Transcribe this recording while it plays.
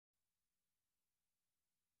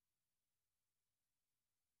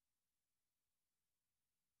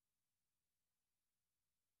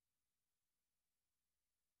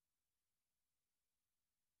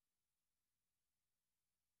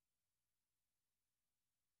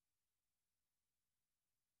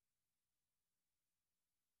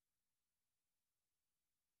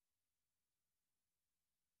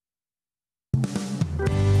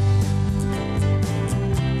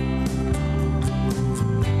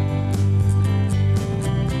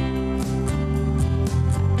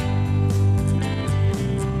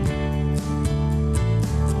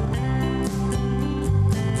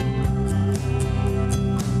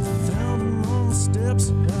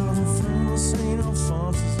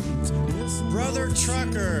Brother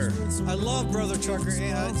Trucker. I love Brother Trucker.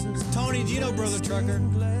 Tony, do you know Brother Trucker?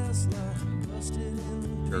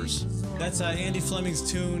 Cheers. That's Andy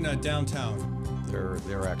Fleming's tune, Downtown.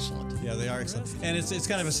 They're excellent. Yeah, they are excellent. And it's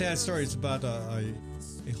kind of a sad story. It's about a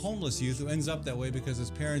homeless youth who ends up that way because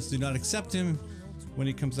his parents do not accept him when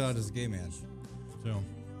he comes out as a gay man. So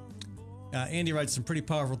Andy writes some pretty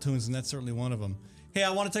powerful tunes, and that's certainly one of them. Hey,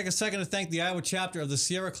 I want to take a second to thank the Iowa chapter of the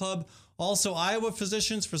Sierra Club, also Iowa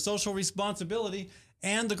Physicians for Social Responsibility,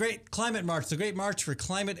 and the Great Climate March, the Great March for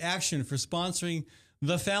Climate Action, for sponsoring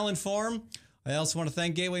the Fallon Forum. I also want to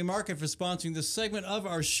thank Gateway Market for sponsoring this segment of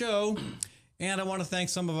our show. And I want to thank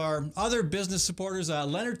some of our other business supporters,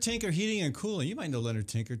 Leonard Tinker Heating and Cooling. You might know Leonard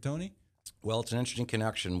Tinker, Tony. Well, it's an interesting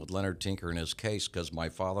connection with Leonard Tinker in his case because my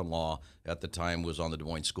father-in-law at the time was on the Des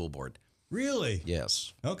Moines School Board. Really?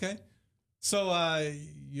 Yes. Okay. So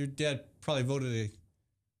your dad probably voted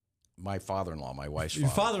my father-in-law, my wife's your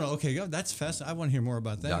father. father-in-law. Okay, that's fascinating. I want to hear more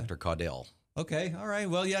about that. Dr. Caudell. Okay, all right.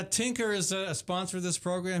 Well, yeah, Tinker is a sponsor of this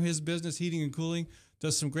program. His business, Heating and Cooling,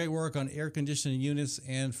 does some great work on air conditioning units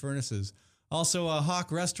and furnaces. Also,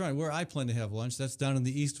 Hawk Restaurant, where I plan to have lunch. That's down in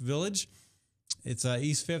the East Village. It's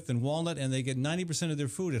East 5th and Walnut, and they get 90% of their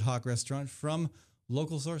food at Hawk Restaurant from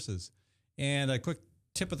local sources. And a quick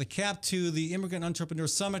tip of the cap to the Immigrant Entrepreneur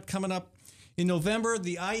Summit coming up in November.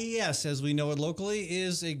 The IES, as we know it locally,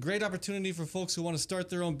 is a great opportunity for folks who want to start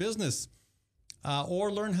their own business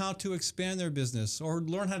or learn how to expand their business or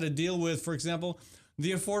learn how to deal with, for example,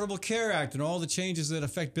 the Affordable Care Act and all the changes that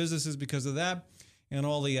affect businesses because of that, and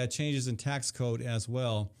all the changes in tax code as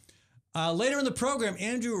well. Later in the program,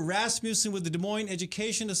 Andrew Rasmussen with the Des Moines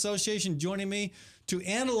Education Association joining me to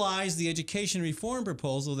analyze the education reform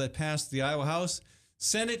proposal that passed the Iowa House,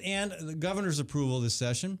 Senate, and the governor's approval this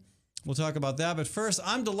session. We'll talk about that. But first,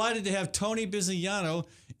 I'm delighted to have Tony Bizignano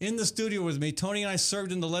in the studio with me. Tony and I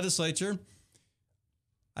served in the legislature.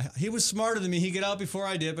 He was smarter than me. He got out before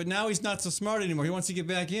I did, but now he's not so smart anymore. He wants to get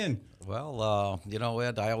back in. Well, you know,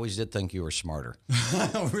 Ed, I always did think you were smarter.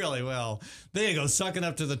 Really? Well, there you go, sucking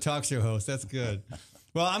up to the talk show host. That's good.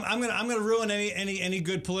 Well, I'm gonna ruin any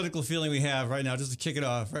good political feeling we have right now, just to kick it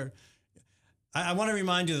off. I want to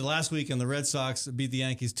remind you that last weekend the Red Sox beat the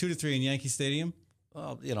Yankees 2-3 in Yankee Stadium.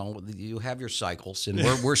 Well, you know, you have your cycles, and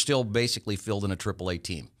we're still basically filled in a AAA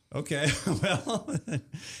team. Okay, well,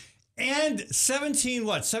 and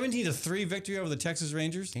 17-3 victory over the Texas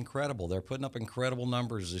Rangers. Incredible. They're putting up incredible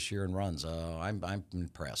numbers this year in runs. I'm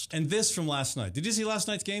impressed. And this from last night. Did you see last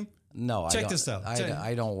night's game? No, Check this out.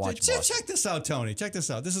 I don't watch Boston. Check this out, Tony. Check this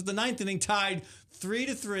out. This is the ninth inning, tied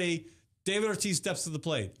 3-3. David Ortiz steps to the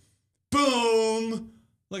plate. Boom!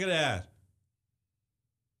 Look at that.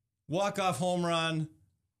 Walk-off home run.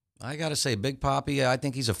 I got to say, Big Papi, I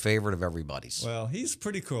think he's a favorite of everybody's. Well, he's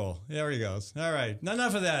pretty cool. There he goes. All right.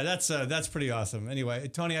 Enough of that. That's pretty awesome. Anyway,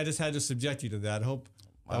 Tony, I just had to subject you to that. I hope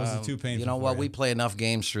that wasn't too painful. You know what? We play enough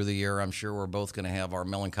games through the year. I'm sure we're both going to have our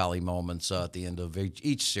melancholy moments at the end of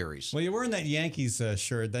each series. Well, you're wearing that Yankees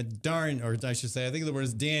shirt, that darn, or I should say, I think the word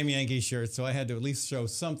is damn Yankee shirt, so I had to at least show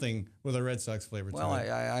something with a Red Sox flavor to it. Well,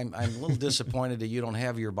 I'm a little disappointed that you don't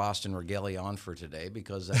have your Boston regalia on for today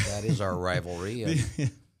because that is our rivalry.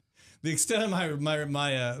 The extent of my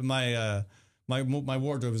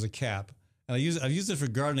wardrobe is a cap, and I've used it for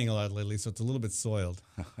gardening a lot lately, so it's a little bit soiled.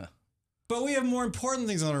 But we have more important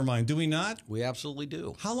things on our mind, do we not? We absolutely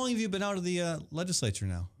do. How long have you been out of the legislature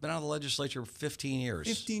now? Been out of the legislature 15 years.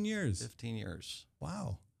 15 years. 15 years.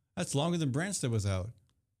 Wow, that's longer than Branstad was out.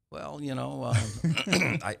 Well, you know,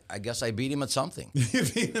 I guess I beat him at something. You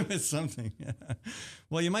beat him at something.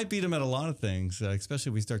 Well, you might beat him at a lot of things,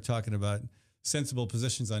 especially if we start talking about sensible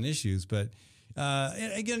positions on issues. But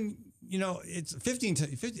again, you know, it's 50.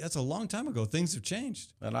 That's a long time ago. Things have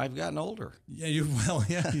changed. And I've gotten older. Yeah, you've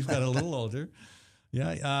got a little older.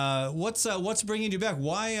 Yeah. What's bringing you back?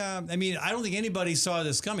 Why? I mean, I don't think anybody saw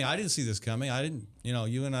this coming. I didn't see this coming. I didn't. You know,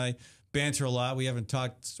 you and I banter a lot. We haven't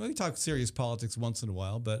talked. We talk serious politics once in a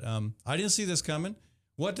while, but I didn't see this coming.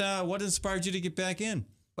 What inspired you to get back in?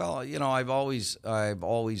 Well, you know, I've always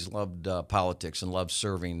loved politics and loved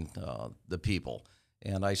serving the people,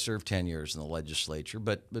 and I served 10 years in the legislature.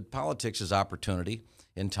 But politics is opportunity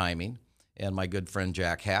and timing. And my good friend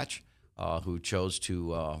Jack Hatch, who chose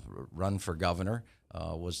to run for governor,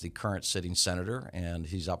 was the current sitting senator, and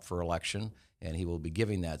he's up for election, and he will be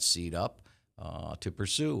giving that seat up to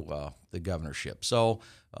pursue the governorship. So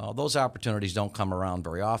those opportunities don't come around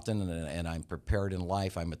very often, and I'm prepared in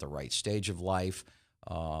life. I'm at the right stage of life.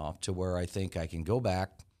 To where I think I can go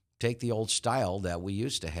back, take the old style that we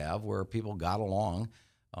used to have where people got along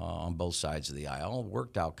on both sides of the aisle,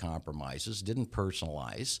 worked out compromises, didn't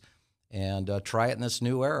personalize, and try it in this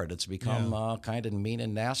new era. It's become kind of mean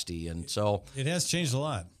and nasty, and so it has changed a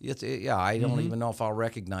lot. Yeah, I don't even know if I'll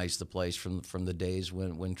recognize the place from the days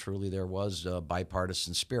when truly there was a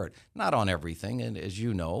bipartisan spirit. Not on everything, and as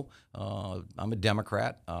you know, I'm a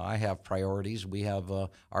Democrat. I have priorities. We have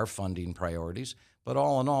our funding priorities. But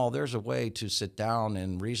all in all, there's a way to sit down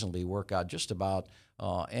and reasonably work out just about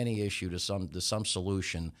any issue to some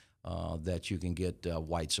solution that you can get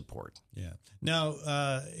wide support. Yeah. Now,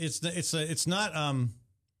 it's not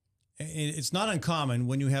uncommon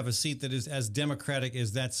when you have a seat that is as Democratic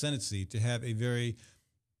as that Senate seat to have a very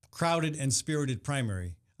crowded and spirited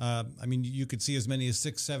primary. I mean, you could see as many as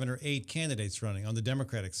 6, 7, or 8 candidates running on the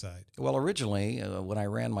Democratic side. Well, originally, when I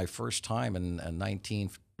ran my first time in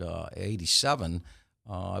 1987,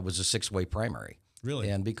 it was a 6-way primary. Really?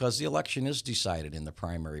 And because the election is decided in the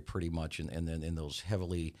primary pretty much in those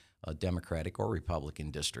heavily Democratic or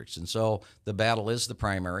Republican districts. And so the battle is the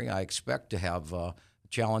primary. I expect to have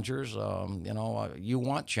challengers. You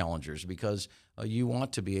want challengers because you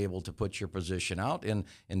want to be able to put your position out. And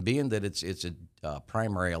being that it's a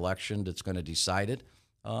primary election that's going to decide it,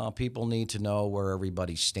 people need to know where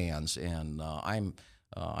everybody stands. And I'm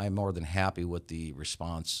more than happy with the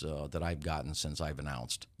response that I've gotten since I've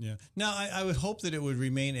announced. Yeah. Now, I would hope that it would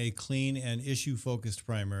remain a clean and issue-focused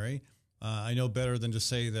primary. I know better than to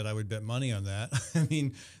say that I would bet money on that. I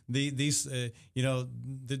mean, these are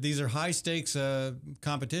high-stakes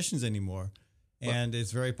competitions anymore, and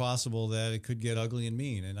it's very possible that it could get ugly and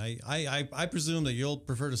mean. And I presume that you'll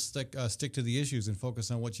prefer to stick to the issues and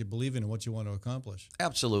focus on what you believe in and what you want to accomplish.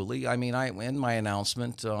 Absolutely. I mean, in my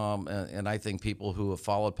announcement, and I think people who have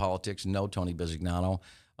followed politics know Tony Bisignano,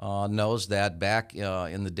 knows that back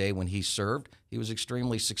in the day when he served, he was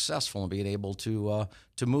extremely successful in being able to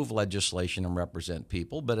move legislation and represent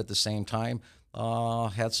people, but at the same time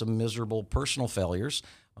had some miserable personal failures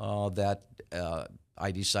that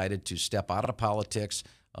I decided to step out of politics,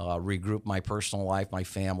 regroup my personal life, my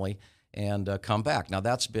family, and come back. Now,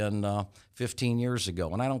 that's been 15 years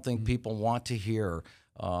ago, and I don't think people want to hear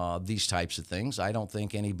these types of things. I don't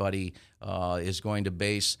think anybody is going to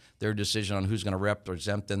base their decision on who's going to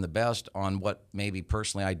represent them the best on what maybe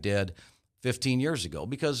personally I did 15 years ago,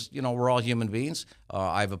 because, we're all human beings.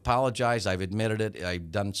 I've apologized. I've admitted it. I've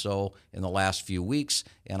done so in the last few weeks,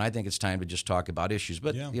 and I think it's time to just talk about issues.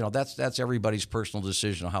 But, that's everybody's personal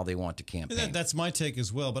decision on how they want to campaign. That's my take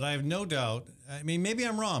as well, but I have no doubt. I mean, maybe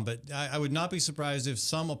I'm wrong, but I would not be surprised if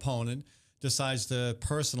some opponent decides to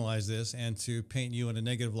personalize this and to paint you in a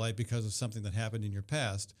negative light because of something that happened in your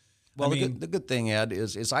past. Well, the good thing, Ed,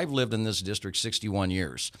 is I've lived in this district 61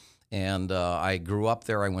 years. And I grew up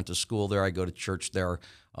there. I went to school there. I go to church there.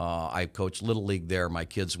 I coached Little League there. My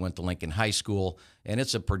kids went to Lincoln High School. And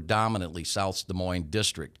it's a predominantly South Des Moines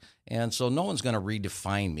district. And so no one's going to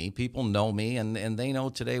redefine me. People know me, and they know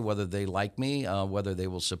today whether they like me, whether they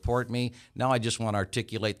will support me. Now I just want to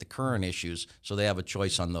articulate the current issues so they have a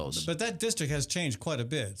choice on those. But that district has changed quite a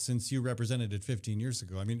bit since you represented it 15 years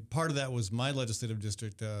ago. I mean, part of that was my legislative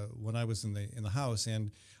district when I was in the House,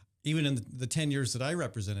 and even in the 10 years that I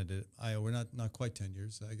represented it, Iowa, not quite 10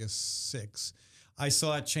 years, I guess 6, I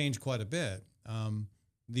saw it change quite a bit.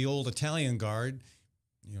 The old Italian guard,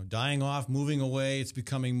 dying off, moving away. It's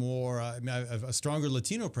becoming more a stronger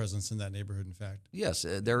Latino presence in that neighborhood, in fact. Yes,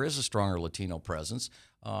 there is a stronger Latino presence.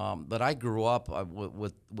 But I grew up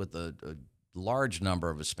with a large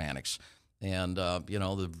number of Hispanics. And,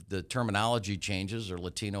 the terminology changes are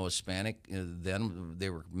Latino, Hispanic. Then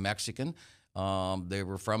they were Mexican. They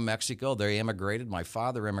were from Mexico. They immigrated. My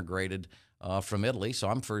father immigrated from Italy, so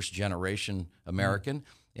I'm first generation American.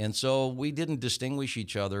 And so we didn't distinguish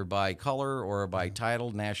each other by color or by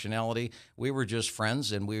title, nationality. We were just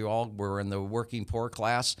friends, and we all were in the working poor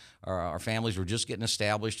class. Our families were just getting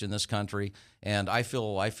established in this country, and I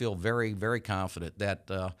feel very, very confident that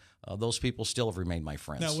those people still have remained my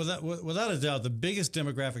friends. Now, without a doubt, the biggest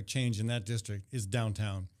demographic change in that district is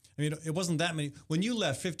downtown. I mean, it wasn't that many. When you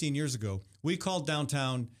left 15 years ago, we called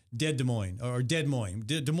downtown Dead Des Moines, or Dead Moines.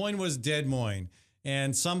 Des Moines was Dead Moines.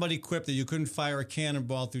 And somebody quipped that you couldn't fire a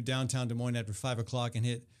cannonball through downtown Des Moines after 5 o'clock and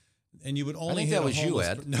you would only hit a homeless person.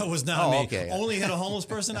 I think that was you, Ed. No, it was not me. Okay. Only hit a homeless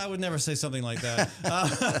person? I would never say something like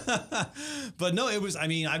that. But no, it was, I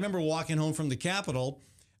remember walking home from the Capitol,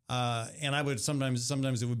 and I would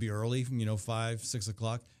sometimes it would be early, 5, 6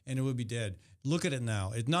 o'clock, and it would be dead. Look at it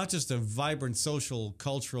now. It's not just a vibrant social,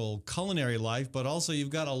 cultural, culinary life, but also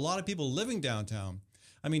you've got a lot of people living downtown.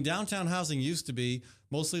 I mean, downtown housing used to be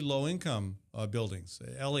mostly low-income buildings.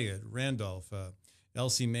 Elliott, Randolph,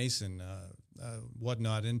 L.C. Mason,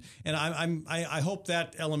 whatnot. And I hope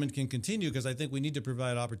that element can continue, because I think we need to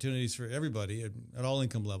provide opportunities for everybody at all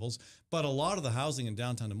income levels. But a lot of the housing in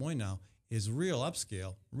downtown Des Moines now is real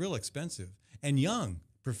upscale, real expensive, and young,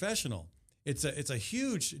 professional. It's a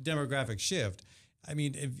huge demographic shift. I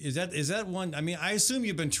mean, is that one? I mean, I assume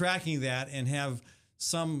you've been tracking that and have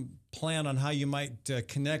some plan on how you might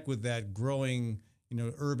connect with that growing,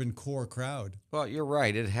 urban core crowd. Well, you're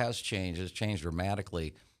right. It has changed. It's changed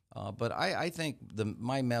dramatically. But I think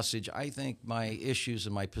my message, I think my issues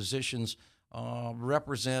and my positions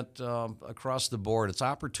represent across the board. It's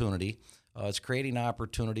opportunity. It's creating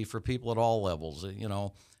opportunity for people at all levels.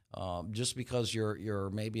 Just because you're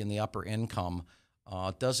maybe in the upper income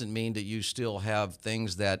doesn't mean that you still have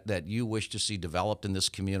things that you wish to see developed in this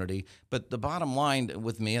community. But the bottom line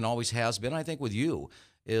with me, and always has been, I think with you,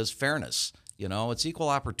 is fairness. It's equal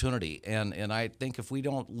opportunity. And I think if we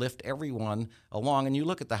don't lift everyone along, and you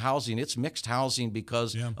look at the housing, it's mixed housing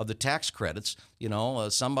because of the tax credits.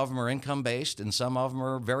 Some of them are income-based and some of them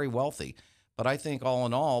are very wealthy. But I think all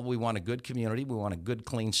in all, we want a good community. We want a good,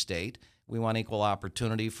 clean state. We want equal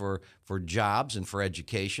opportunity for jobs and for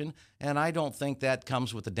education. And I don't think that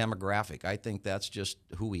comes with the demographic. I think that's just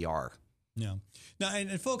who we are. Yeah. Now,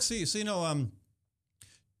 and folks, when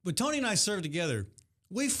Tony and I served together,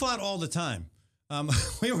 we fought all the time.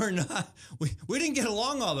 We didn't get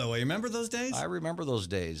along all the way. Remember those days? I remember those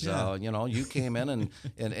days. Yeah. You came in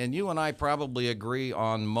and you and I probably agree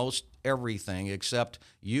on most everything, except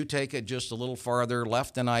you take it just a little farther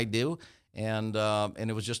left than I do. And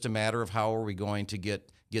it was just a matter of how are we going to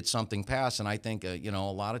get something passed. And I think, a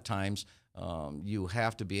lot of times you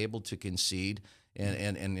have to be able to concede.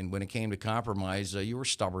 And when it came to compromise, you were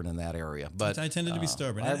stubborn in that area. But I tended to be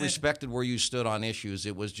stubborn. I respected where you stood on issues.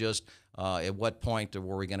 It was just at what point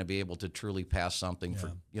were we going to be able to truly pass something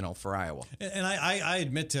for Iowa? And I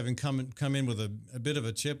admit to having come in with a bit of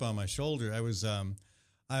a chip on my shoulder. I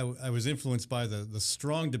was influenced by the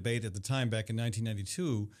strong debate at the time back in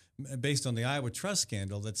 1992, based on the Iowa Trust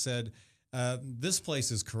scandal, that said this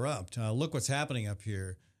place is corrupt. Look what's happening up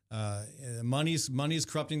here. Money's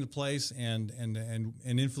corrupting the place and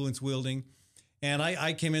influence wielding. And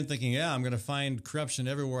I came in thinking, I'm going to find corruption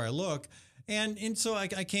everywhere I look. And so I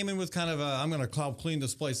came in with kind of I'm going to clean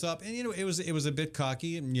this place up. And it was a bit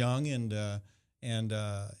cocky and young and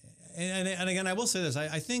again, I will say this.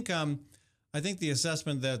 I think the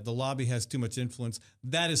assessment that the lobby has too much influence,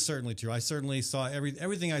 that is certainly true. I certainly saw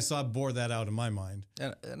everything I saw bore that out in my mind.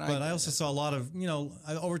 But I also saw a lot of,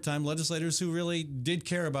 over time, legislators who really did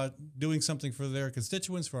care about doing something for their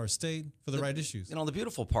constituents, for our state, for the right issues. The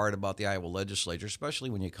beautiful part about the Iowa legislature, especially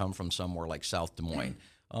when you come from somewhere like South Des Moines,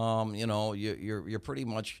 you're pretty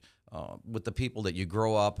much with the people that you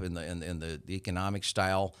grow up in the economic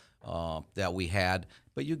style that we had.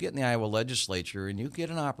 But you get in the Iowa legislature and you get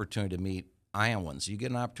an opportunity to meet Iowans. You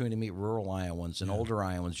get an opportunity to meet rural Iowans and older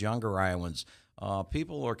Iowans, younger Iowans.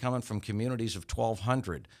 People are coming from communities of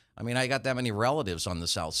 1,200. I mean, I got that many relatives on the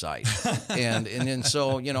South Side, and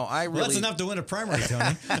so I really. Well, that's enough to win a primary,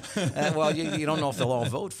 Tony. Well, you don't know if they'll all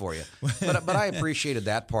vote for you, but I appreciated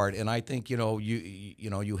that part, and I think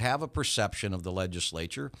you have a perception of the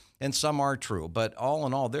legislature, and some are true, but all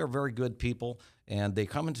in all, they're very good people, and they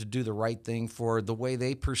come in to do the right thing for the way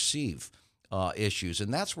they perceive issues.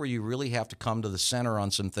 And that's where you really have to come to the center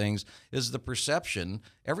on some things, is the perception.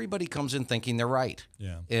 Everybody comes in thinking they're right.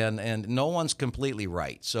 Yeah. And no one's completely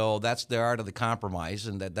right. So that's the art of the compromise,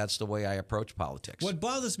 and that's the way I approach politics. What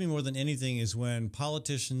bothers me more than anything is when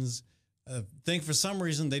politicians think for some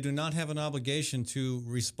reason they do not have an obligation to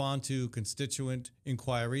respond to constituent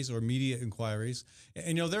inquiries or media inquiries.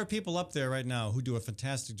 And, there are people up there right now who do a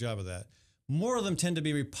fantastic job of that. More of them tend to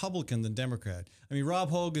be Republican than Democrat. I mean, Rob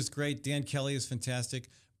Hogue is great. Dan Kelly is fantastic.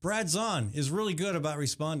 Brad Zahn is really good about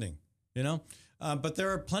responding, But there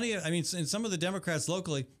are plenty of, in some of the Democrats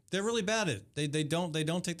locally, they're really bad at it. They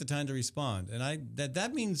don't take the time to respond. And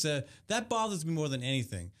that means that bothers me more than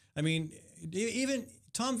anything. I mean, even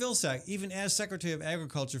Tom Vilsack, even as Secretary of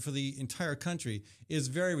Agriculture for the entire country, is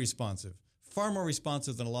very responsive. Far more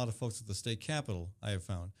responsive than a lot of folks at the state capitol, I have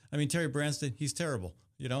found. I mean, Terry Branstad, he's terrible.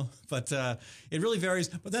 But it really varies.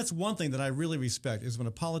 But that's one thing that I really respect, is when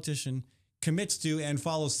a politician commits to and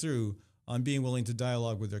follows through on being willing to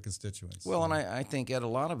dialogue with their constituents. Well, and I think, Ed, a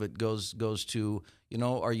lot of it goes to,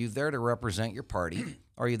 are you there to represent your party?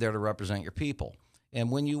 Are you there to represent your people?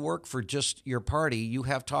 And when you work for just your party, you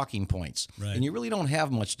have talking points. Right. And you really don't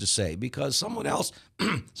have much to say because someone else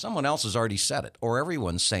has already said it, or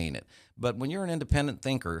everyone's saying it. But when you're an independent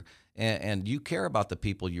thinker and you care about the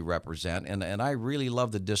people you represent, and I really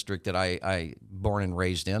love the district that I born and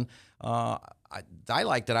raised in, I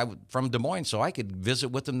like that from Des Moines, so I could visit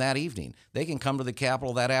with them that evening. They can come to the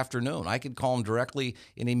Capitol that afternoon. I could call them directly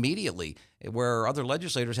and immediately, where other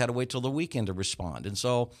legislators had to wait till the weekend to respond. And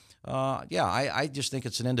so, I just think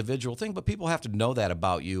it's an individual thing, but people have to know that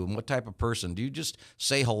about you and what type of person. Do you just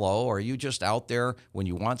say hello, or are you just out there when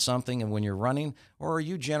you want something and when you're running, or are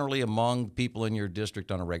you generally among people in your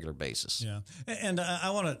district on a regular basis? Yeah, and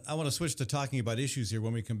I want to switch to talking about issues here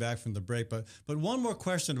when we come back from the break. But one more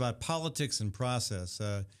question about politics and process.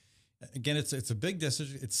 Again, it's a big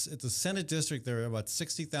district. It's a Senate district. There are about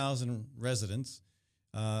 60,000 residents.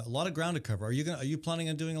 A lot of ground to cover. Are you planning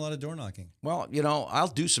on doing a lot of door knocking? Well, I'll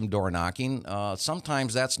do some door knocking.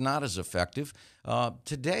 Sometimes that's not as effective.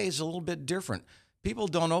 Today is a little bit different. People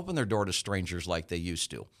don't open their door to strangers like they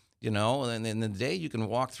used to. And in the day you can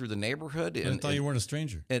walk through the neighborhood. I thought you weren't a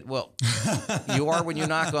stranger. Well, you are when you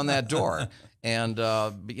knock on that door. And,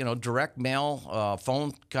 direct mail,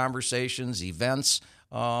 phone conversations, events.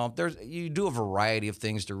 You do a variety of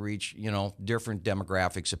things to reach, different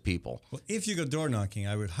demographics of people. Well, if you go door knocking,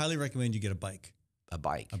 I would highly recommend you get a bike. A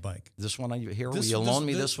bike. A bike. This one here? Will you loan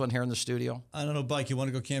me this one here in the studio? I don't know, bike. You want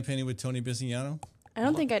to go campaigning with Tony Bisignano? I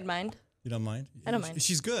don't think I'd mind. You don't mind? I don't mind.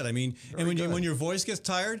 She's good. I mean, when your voice gets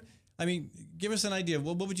tired, give us an idea.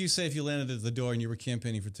 What would you say if you landed at the door and you were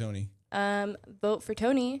campaigning for Tony? Vote for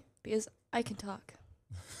Tony because I can talk.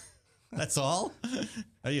 That's all?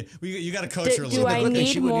 You got to coach her a little do bit. I need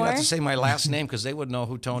she wouldn't more? have to say my last name because they would know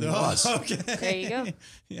who Tony was. Okay. There you go.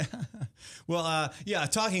 Yeah. Well, a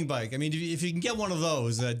talking bike. If you can get one of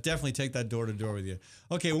those, definitely take that door to door with you.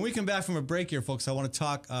 Okay, when we come back from a break here, folks, I want to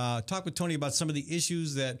talk with Tony about some of the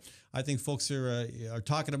issues that I think folks are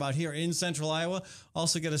talking about here in Central Iowa.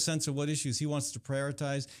 Also get a sense of what issues he wants to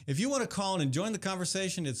prioritize. If you want to call in and join the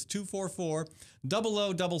conversation, it's 244-0077,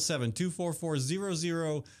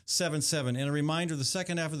 244-0077. And a reminder, the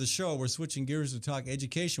second half of the show, we're switching gears to talk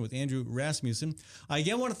education with Andrew Rasmussen. I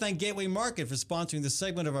again want to thank Gateway Market for sponsoring this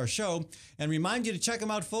segment of our show and remind you to check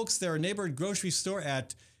them out, folks. They're a neighborhood grocery store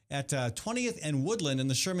at 20th and Woodland in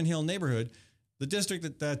the Sherman Hill neighborhood, the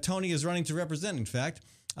district that Tony is running to represent, in fact.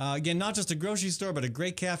 Again, not just a grocery store, but a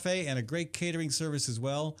great cafe and a great catering service as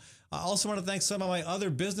well. I also want to thank some of my other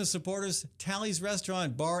business supporters. Tally's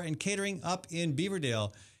Restaurant, Bar, and Catering up in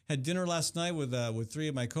Beaverdale. Had dinner last night with three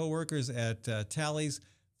of my coworkers at Tally's.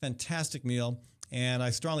 Fantastic meal. And I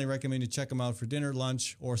strongly recommend you check them out for dinner,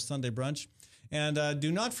 lunch, or Sunday brunch. And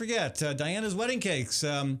do not forget Diana's Wedding Cakes.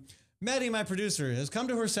 Maddie, my producer, has come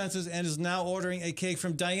to her senses and is now ordering a cake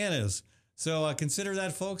from Diana's. So consider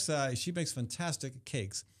that, folks. She makes fantastic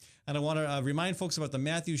cakes. And I want to remind folks about the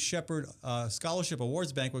Matthew Shepard Scholarship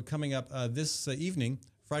Awards Banquet coming up this evening,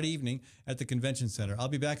 Friday evening, at the Convention Center. I'll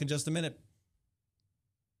be back in just a minute.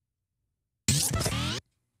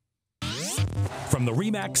 From the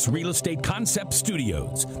RE/MAX Real Estate Concept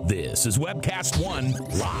Studios, this is Webcast One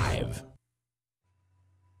Live.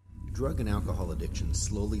 Drug and alcohol addiction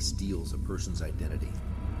slowly steals a person's identity,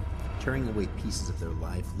 tearing away pieces of their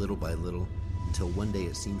life little by little until one day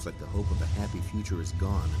it seems like the hope of a happy future is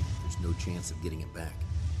gone and there's no chance of getting it back.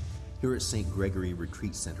 Here at St. Gregory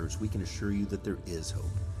Retreat Centers, we can assure you that there is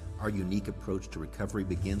hope. Our unique approach to recovery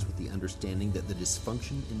begins with the understanding that the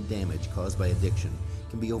dysfunction and damage caused by addiction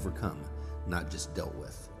can be overcome, not just dealt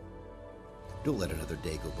with. Don't let another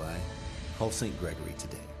day go by. Call St. Gregory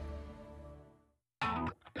today.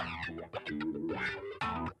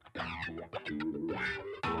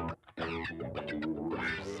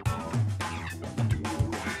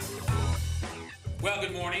 Well,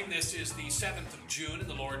 good morning. This is the 7th of June in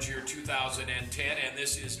the Lord's year 2010, and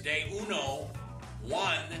this is day 1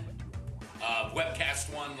 of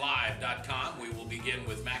webcast1live.com. We will begin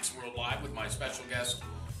with Max World Live with my special guest,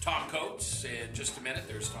 Tom Coates. In just a minute,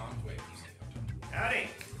 there's Tom. Wait. Howdy.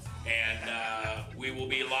 And we will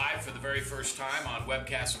be live for the very first time on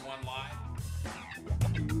Webcast One Live.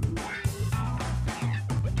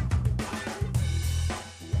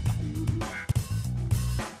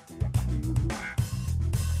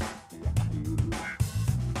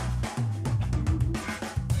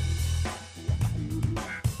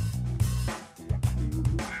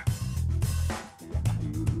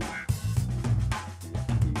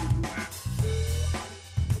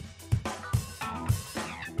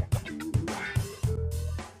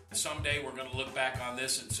 Someday we're going to look back on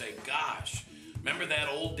this and say, gosh, remember that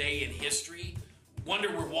old day in history? Wonder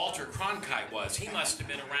where Walter Cronkite was. He must have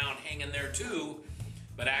been around hanging there too.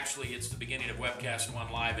 But actually, it's the beginning of Webcast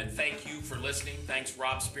One Live. And thank you for listening. Thanks,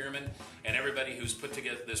 Rob Spearman, and everybody who's put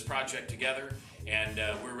together this project together. And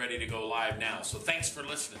we're ready to go live now. So thanks for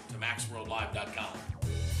listening to MaxWorldLive.com.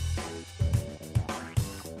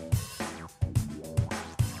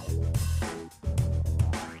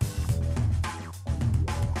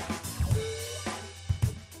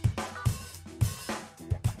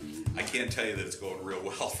 can't tell you that it's going real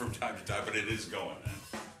well from time to time, but it is going.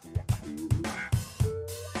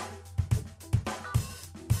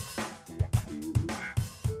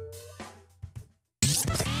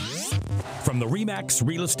 From the RE/MAX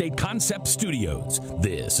Real Estate Concept Studios,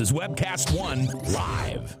 this is Webcast One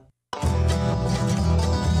Live.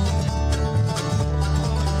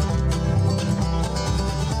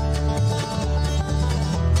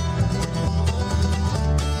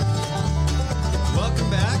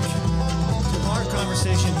 Welcome back to our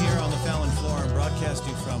conversation here on the Fallon Forum,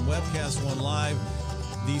 broadcasting from Webcast One Live,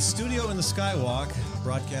 the studio in the Skywalk,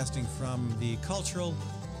 broadcasting from the cultural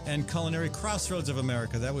and culinary crossroads of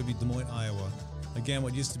America. That would be Des Moines, Iowa. Again,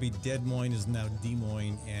 what used to be Des Moines is now Des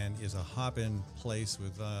Moines and is a hop-in place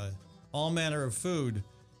with all manner of food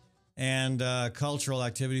and cultural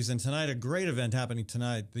activities. And tonight, a great event happening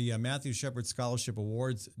tonight, the Matthew Shepard Scholarship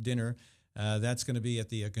Awards Dinner. That's going to be at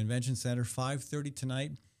the Convention Center, 5:30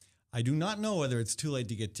 tonight. I do not know whether it's too late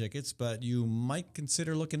to get tickets, but you might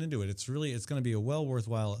consider looking into it. It's going to be a well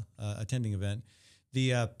worthwhile attending event.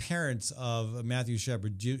 The parents of Matthew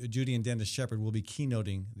Shepard, Judy and Dennis Shepard, will be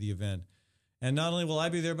keynoting the event. And not only will I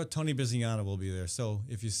be there, but Tony Biziana will be there. So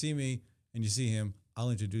if you see me and you see him, I'll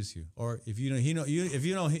introduce you. Or if you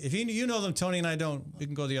know them, Tony and I don't, we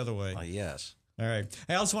can go the other way. Yes. All right.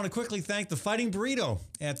 I also want to quickly thank the Fighting Burrito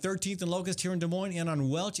at 13th and Locust here in Des Moines and on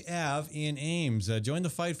Welch Ave in Ames. Join the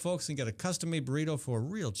fight, folks, and get a custom-made burrito for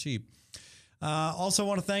real cheap. Also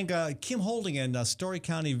want to thank Kim Holding and Story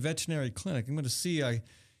County Veterinary Clinic. I'm going to see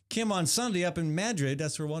Kim on Sunday up in Madrid.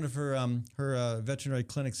 That's where one of her veterinary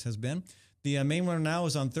clinics has been. The main one now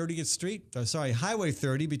is on 30th Street, Highway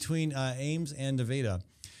 30 between Ames and Nevada.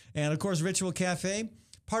 And, of course, Ritual Cafe.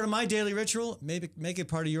 Part of my daily ritual, maybe make it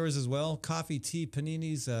part of yours as well. Coffee, tea,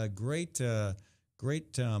 paninis, great, what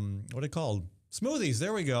are they called? Smoothies,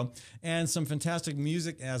 there we go. And some fantastic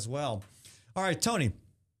music as well. All right, Tony.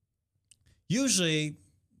 Usually,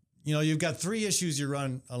 you've got three issues you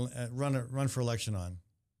run for election on.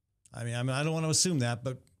 I mean, I don't want to assume that,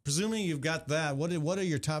 but presuming you've got that, what are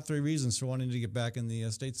your top three reasons for wanting to get back in the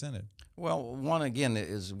state Senate? Well, one, again,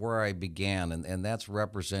 is where I began, and that's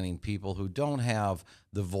representing people who don't have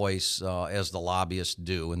the voice as the lobbyists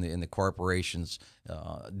do and the corporations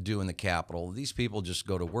do in the Capitol. These people just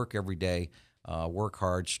go to work every day, work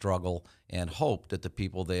hard, struggle, and hope that the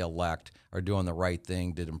people they elect are doing the right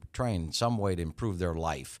thing to try in some way to improve their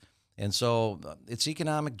life. And so it's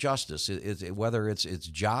economic justice, whether it's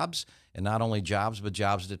jobs, and not only jobs, but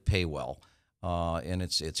jobs that pay well. And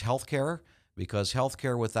it's health care, because health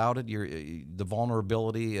care without it, the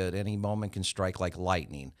vulnerability at any moment can strike like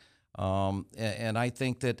lightning. And I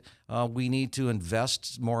think that we need to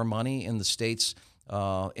invest more money in the state's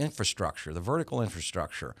infrastructure, the vertical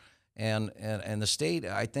infrastructure. And the state,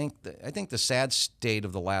 I think the sad state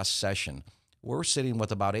of the last session, we're sitting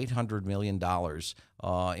with about $800 million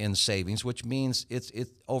in savings, which means it's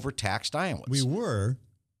overtaxed Iowans. We were,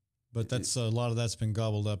 but that's a lot of that's been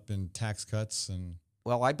gobbled up in tax cuts and.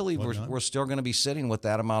 Well, I believe we're still going to be sitting with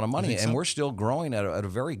that amount of money, and we're still growing at a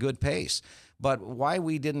very good pace. But why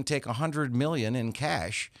we didn't take $100 million in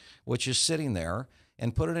cash, which is sitting there,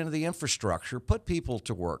 and put it into the infrastructure, put people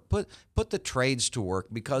to work, put the trades to work,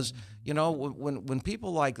 because when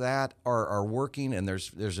people like that are working and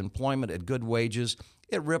there's employment at good wages,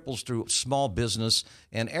 it ripples through small business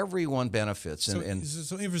and everyone benefits. So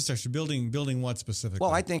infrastructure, building what specifically?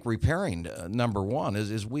 Well, I think repairing, number one,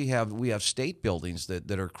 is we have state buildings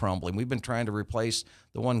that are crumbling. We've been trying to replace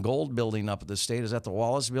the one gold building up at the state. Is that the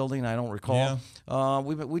Wallace building? I don't recall. Yeah.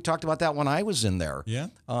 We talked about that when I was in there. Yeah.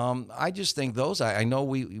 I just think I know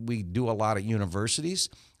we do a lot at universities,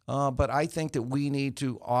 but I think that we need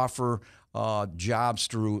to offer jobs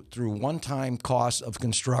through one-time costs of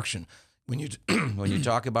construction. When you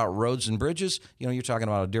talk about roads and bridges, you're talking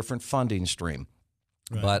about a different funding stream.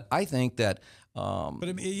 Right. But I think that. But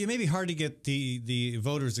it may be hard to get the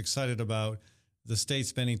voters excited about the state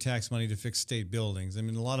spending tax money to fix state buildings. I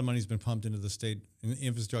mean, a lot of money's been pumped into the state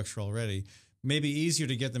infrastructure already. Maybe easier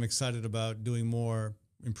to get them excited about doing more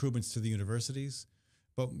improvements to the universities.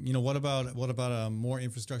 But what about more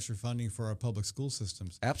infrastructure funding for our public school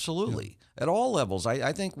systems? Absolutely, at all levels.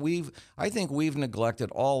 I think we've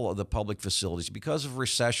neglected all of the public facilities because of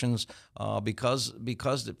recessions, because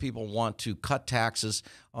the people want to cut taxes.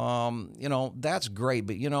 That's great,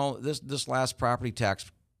 but this last property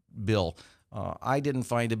tax bill, I didn't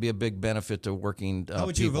find to be a big benefit to working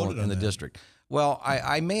people in the district. Well,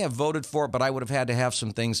 I may have voted for it, but I would have had to have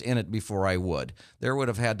some things in it before I would. There would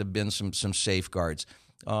have had to have been some safeguards.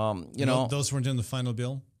 Those weren't in the final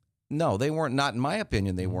bill? No, they weren't. Not in my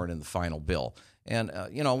opinion, they weren't in the final bill. And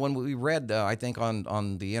when we read, I think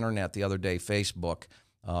on the internet the other day, Facebook,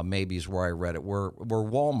 maybe is where I read it, where a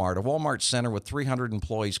Walmart center with 300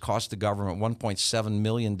 employees cost the government $1.7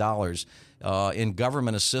 million in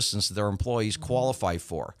government assistance that their employees qualify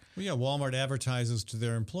for. Well, yeah, Walmart advertises to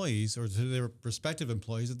their employees or to their prospective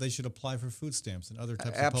employees that they should apply for food stamps and other types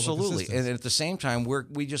of public Absolutely. assistance. And at the same time,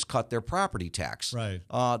 we just cut their property tax. Right.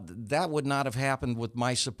 That would not have happened with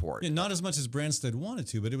my support. Yeah, not as much as Branstad wanted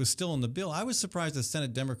to, but it was still in the bill. I was surprised that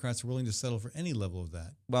Senate Democrats were willing to settle for any level of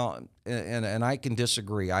that. Well, and I can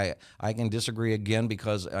disagree. I can disagree again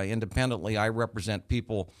because independently I represent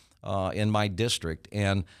people in my district.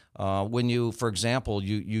 And when you, for example,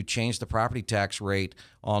 you change the property tax rate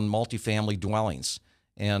on multifamily dwellings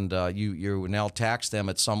and you now tax them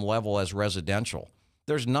at some level as residential,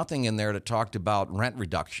 there's nothing in there that talked about rent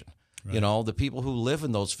reduction. Right. The people who live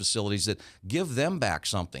in those facilities, that give them back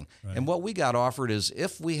something. Right. And what we got offered is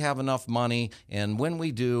if we have enough money, and when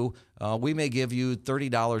we do, we may give you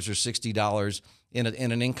 $30 or $60 in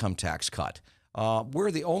an income tax cut. We're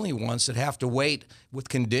the only ones that have to wait with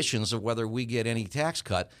conditions of whether we get any tax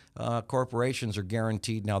cut. Corporations are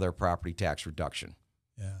guaranteed now their property tax reduction.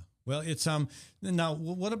 Yeah. Well, it's now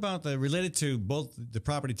what about related to both the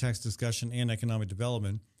property tax discussion and economic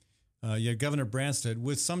development? You had Governor Branstad,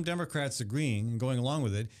 with some Democrats agreeing and going along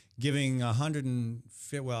with it, giving actually,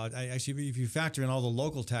 if you factor in all the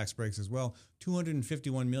local tax breaks as well,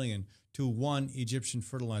 $251 million to one Egyptian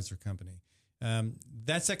fertilizer company.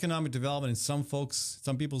 That's economic development in some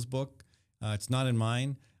people's book. It's not in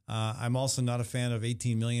mine. I'm also not a fan of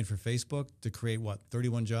 $18 million for Facebook to create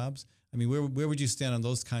 31 jobs. I mean, where would you stand on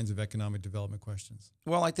those kinds of economic development questions?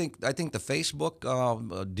 Well, I think the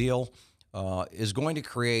Facebook deal is going to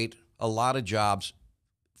create a lot of jobs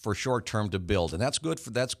for short term to build, and that's good for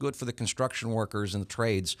the construction workers and the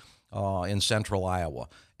trades in central Iowa.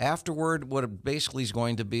 Afterward, what it basically is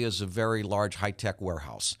going to be is a very large high-tech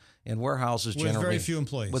warehouse, and warehouses generally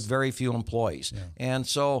with very few employees. Yeah. And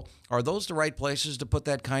so, are those the right places to put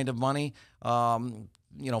that kind of money?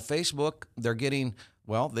 Facebook, they're getting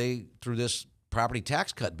through this property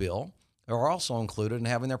tax cut bill, are also included in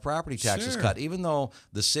having their property taxes cut, even though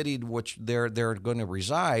the city which they're going to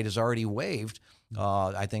reside is already waived.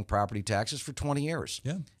 I think property taxes for 20 years.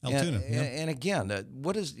 Yeah, Altoona. And again,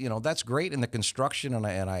 that's great in the construction,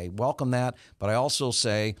 and I welcome that. But I also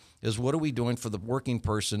say what are we doing for the working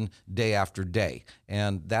person day after day?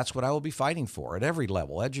 And that's what I will be fighting for at every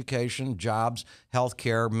level: education, jobs, health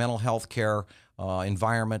care, mental health care,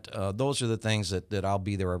 environment. Those are the things that I'll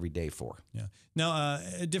be there every day for. Yeah. Now,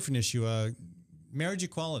 a different issue, marriage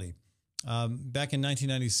equality. Back in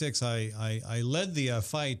 1996, I led the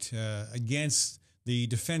fight against the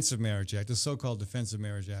Defense of Marriage Act, the so-called Defense of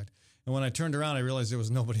Marriage Act. And when I turned around, I realized there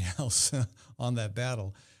was nobody else on that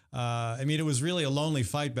battle. It was really a lonely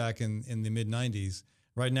fight back in the mid-90s.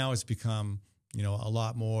 Right now, it's become a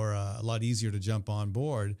lot easier to jump on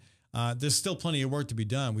board. There's still plenty of work to be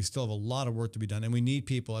done. We still have a lot of work to be done, and we need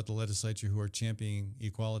people at the legislature who are championing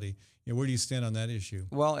equality. Where do you stand on that issue?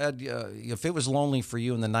 Well, Ed, if it was lonely for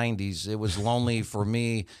you in the 90s, it was lonely for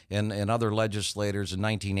me and other legislators in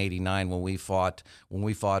 1989 when we fought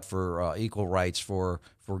for equal rights for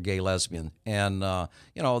gay, lesbian. And,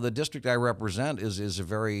 the district I represent is a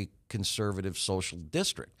very conservative social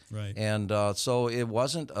district. Right. And so it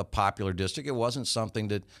wasn't a popular district. It wasn't something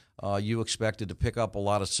that you expected to pick up a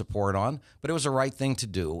lot of support on, but it was the right thing to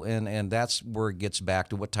do. And that's where it gets back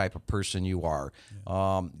to what type of person you are.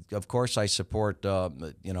 Yeah. Of course, I support,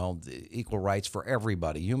 the equal rights for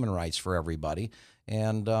everybody, human rights for everybody,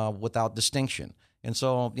 and without distinction. And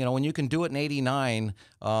so, when you can do it in 89,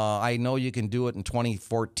 I know you can do it in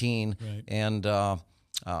 2014. Right. And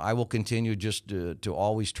I will continue just to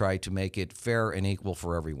always try to make it fair and equal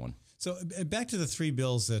for everyone. So back to the three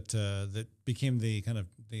bills that became the kind of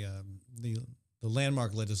the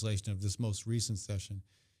landmark legislation of this most recent session,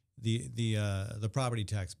 the property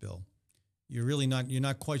tax bill. You're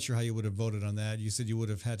not quite sure how you would have voted on that. You said you would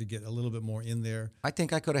have had to get a little bit more in there. I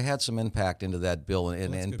think I could have had some impact into that bill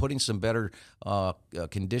and putting some better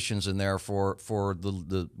conditions in there for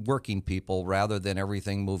the working people rather than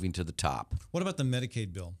everything moving to the top. What about the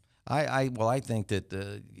Medicaid bill? I think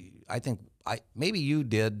that maybe you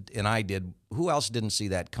did and I did. Who else didn't see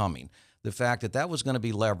that coming? The fact that was going to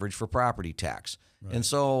be leverage for property tax. Right. And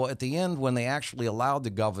so at the end, when they actually allowed the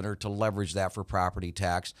governor to leverage that for property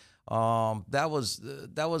tax, that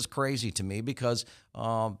was crazy to me because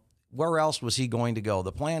where else was he going to go?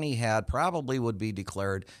 The plan he had probably would be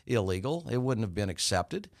declared illegal. It wouldn't have been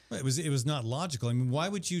accepted. Right. It was not logical. I mean, why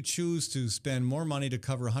would you choose to spend more money to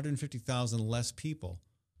cover 150,000 less people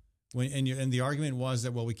And the argument was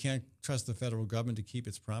that, well, we can't trust the federal government to keep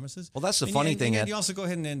its promises. Well, that's the funny thing. And you also go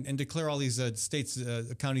ahead and declare all these states,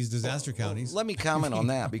 counties, disaster counties. Let me comment on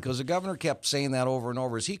that, because the governor kept saying that over and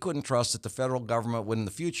over, is he couldn't trust that the federal government in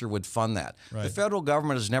the future would fund that. Right. The federal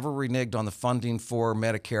government has never reneged on the funding for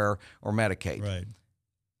Medicare or Medicaid. Right.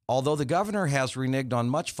 Although the governor has reneged on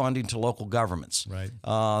much funding to local governments, right,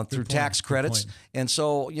 through tax credits. And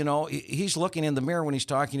so, he's looking in the mirror when he's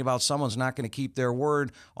talking about someone's not going to keep their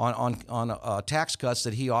word on tax cuts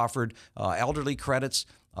that he offered, elderly credits,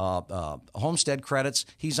 homestead credits.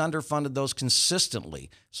 He's underfunded those consistently.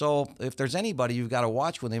 So if there's anybody you've got to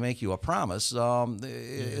watch when they make you a promise,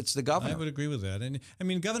 it's the governor. I would agree with that. And I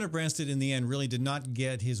mean, Governor Branstad in the end really did not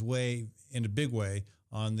get his way in a big way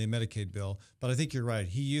on the Medicaid bill, but I think you're right.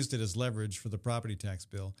 He used it as leverage for the property tax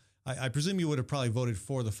bill. I presume you would have probably voted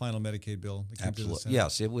for the final Medicaid bill. Absolutely.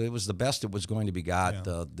 Yes, it was the best it was going to be got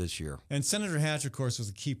this year. And Senator Hatch, of course, was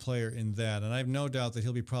a key player in that, and I have no doubt that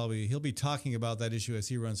he'll be talking about that issue as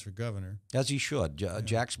he runs for governor. As he should.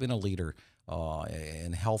 Jack's been a leader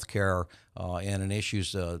in healthcare and in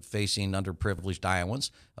issues facing underprivileged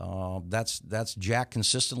Iowans. That's Jack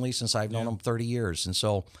consistently since I've known him 30 years. And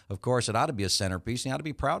so, of course, it ought to be a centerpiece, and he ought to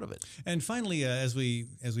be proud of it. And finally, as we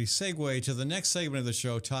segue to the next segment of the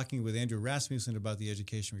show, talking with Andrew Rasmussen about the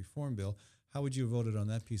education reform bill, how would you have voted on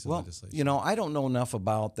that piece of legislation? I don't know enough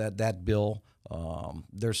about that bill.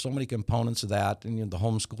 There's so many components of that, and the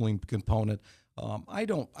homeschooling component. I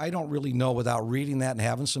don't really know without reading that and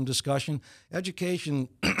having some discussion. Education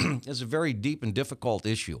is a very deep and difficult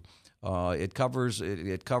issue. It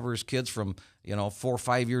covers kids from 4 or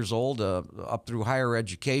 5 years old up through higher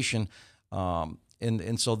education,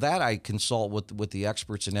 and so that I consult with the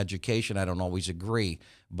experts in education. I don't always agree,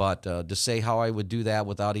 but to say how I would do that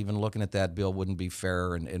without even looking at that bill wouldn't be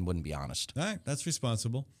fair and wouldn't be honest. All right, that's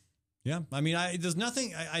responsible. Yeah, I mean, there's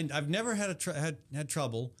nothing. I've never had had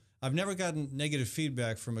trouble. I've never gotten negative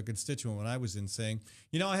feedback from a constituent when I was in saying,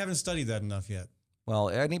 I haven't studied that enough yet. Well,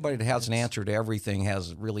 anybody that has an answer to everything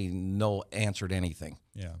has really no answer to anything.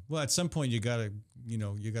 Yeah. Well, at some point you gotta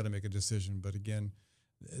make a decision. But again,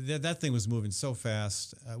 that thing was moving so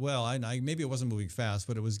fast. Maybe it wasn't moving fast,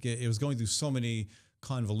 but it was going through so many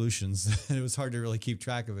convolutions that it was hard to really keep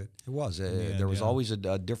track of it. It was. There was always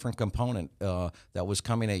a different component that was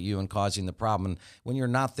coming at you and causing the problem. And when you're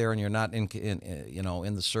not there and you're not in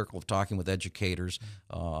the circle of talking with educators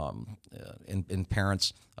and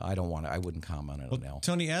parents, I wouldn't comment on it now.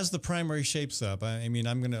 Tony, as the primary shapes up, I'm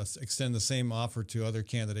going to extend the same offer to other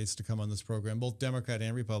candidates to come on this program, both Democrat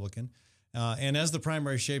and Republican. And as the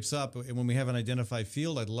primary shapes up, when we have an identified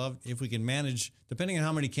field, I'd love, if we can manage, depending on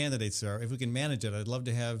how many candidates there are, if we can manage it, I'd love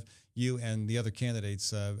to have you and the other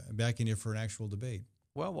candidates back in here for an actual debate.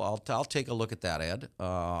 Well, I'll take a look at that, Ed.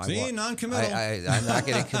 Non-committal. I'm not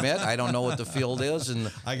going to commit. I don't know what the field is,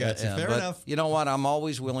 and I got you. Fair enough. You know what? I'm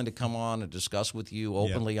always willing to come on and discuss with you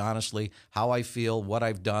openly, honestly, how I feel, what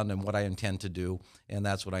I've done, and what I intend to do, and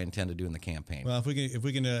that's what I intend to do in the campaign. Well, if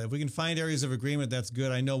we can find areas of agreement, that's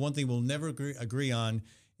good. I know one thing we'll never agree on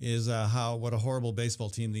is what a horrible baseball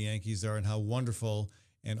team the Yankees are, and how wonderful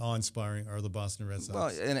and awe-inspiring are the Boston Red Sox.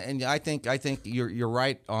 Well, and I think you're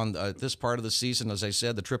right on this part of the season. As I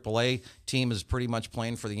said, the AAA team is pretty much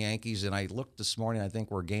playing for the Yankees, and I looked this morning. I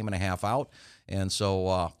think we're a game and a half out, and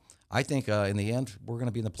so I think in the end we're going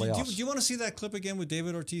to be in the playoffs. Do you want to see that clip again with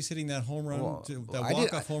David Ortiz hitting that home run, that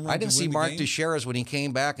walk-off home run? I didn't see Mark Teixeira's when he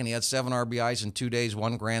came back and he had 7 RBIs in 2 days,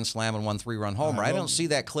 1 grand slam and 1 3-run homer. I don't see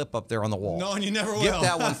that clip up there on the wall. No, and you never will. Get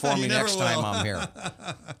that one for me next time I'm here.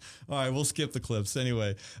 All right, we'll skip the clips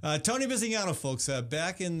anyway. Tony Bisignano, folks,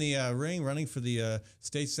 back in the ring, running for the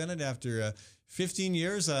state senate after 15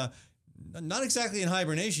 years. Not exactly in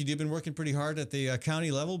hibernation. You've been working pretty hard at the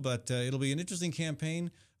county level, but it'll be an interesting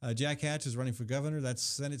campaign. Jack Hatch is running for governor. That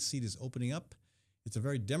Senate seat is opening up. It's a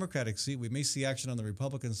very Democratic seat. We may see action on the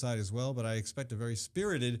Republican side as well, but I expect a very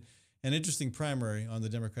spirited and interesting primary on the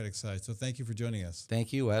Democratic side. So thank you for joining us.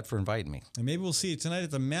 Thank you, Ed, for inviting me. And maybe we'll see you tonight at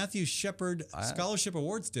the Matthew Shepard Scholarship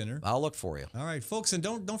Awards dinner. I'll look for you. All right, folks, and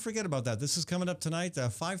don't forget about that. This is coming up tonight,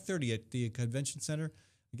 5:30 at the Convention Center.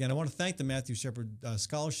 Again, I want to thank the Matthew Shepard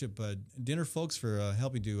Scholarship dinner folks for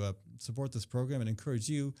helping to support this program and encourage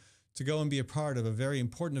you to go and be a part of a very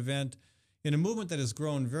important event in a movement that has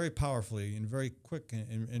grown very powerfully in a very quick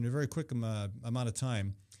amount of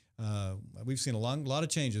time. We've seen a lot of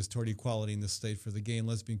changes toward equality in this state for the gay and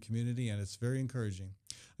lesbian community, and it's very encouraging.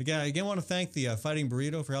 Again, I want to thank the Fighting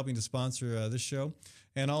Burrito for helping to sponsor this show,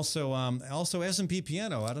 and also S&P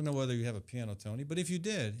Piano. I don't know whether you have a piano, Tony, but if you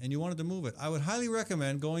did and you wanted to move it, I would highly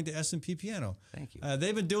recommend going to S&P Piano. Thank you.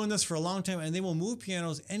 They've been doing this for a long time, and they will move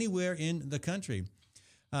pianos anywhere in the country.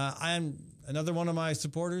 I'm another one of my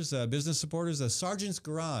supporters, business supporters, Sergeant's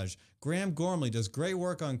Garage. Graham Gormley does great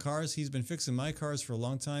work on cars. He's been fixing my cars for a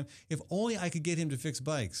long time. If only I could get him to fix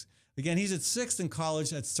bikes. Again, he's at 6th and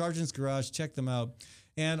College at Sergeant's Garage. Check them out.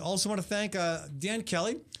 And also want to thank Dan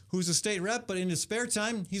Kelly, who's a state rep, but in his spare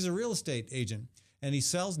time, he's a real estate agent, and he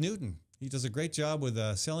sells Newton. He does a great job with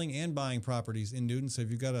selling and buying properties in Newton. So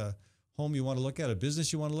if you've got a home you want to look at, a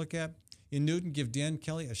business you want to look at in Newton, give Dan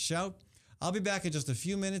Kelly a shout. I'll be back in just a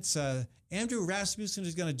few minutes. Andrew Rasmussen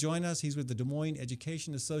is going to join us. He's with the Des Moines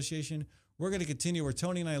Education Association. We're going to continue where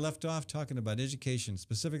Tony and I left off, talking about education,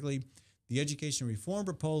 specifically the education reform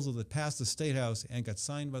proposal that passed the State House and got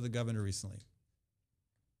signed by the governor recently.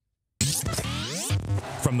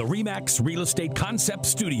 From the RE/MAX Real Estate Concept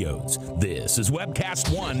Studios, this is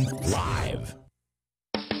Webcast One Live.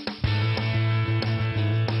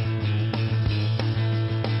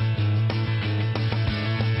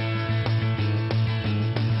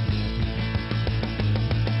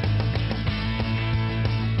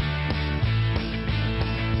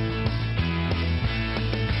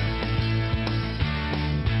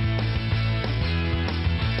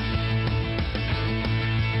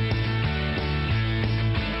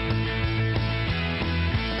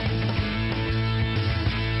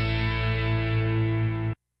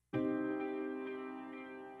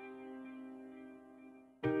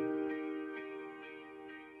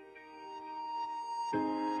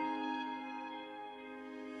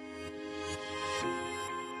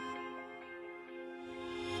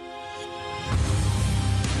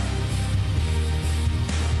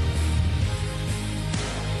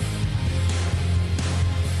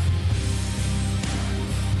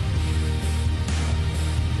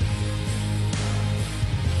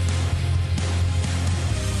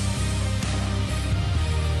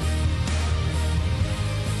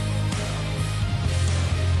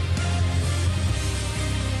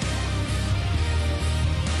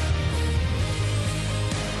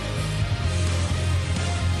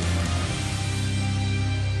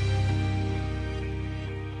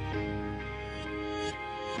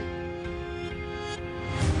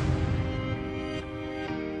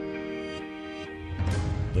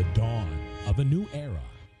 The dawn of a new era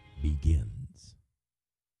begins.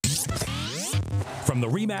 From the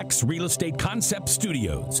RE/MAX Real Estate Concept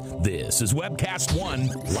Studios, this is Webcast One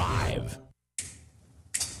Live.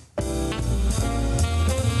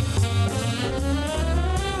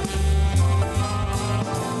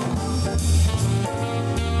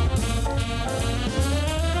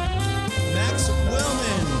 Max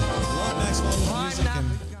Wellman. Love Max Wellman's music.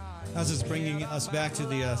 And as it's bringing us back to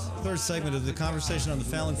the third segment of the conversation on the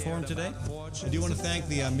Fallon Forum today, I do want to thank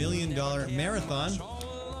the $1 Million Marathon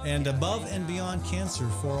and Above and Beyond Cancer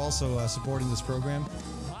for also supporting this program.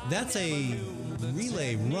 That's a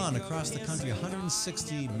relay run across the country,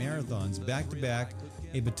 160 marathons back to back,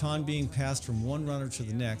 a baton being passed from one runner to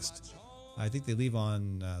the next. I think they leave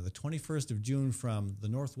on the 21st of June from the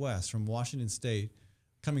Northwest, from Washington State,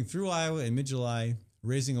 coming through Iowa in mid-July,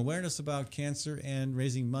 raising awareness about cancer and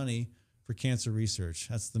raising money for cancer research.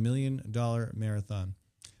 That's the $1 Million Marathon.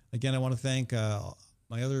 Again, I want to thank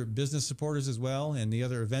my other business supporters as well, and the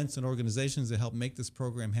other events and organizations that help make this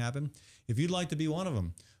program happen. If you'd like to be one of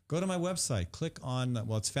them, go to my website, click on,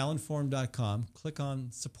 it's fallonforum.com, click on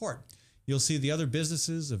support. You'll see the other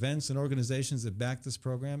businesses, events, and organizations that back this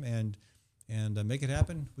program and make it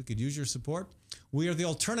happen. We could use your support. We are the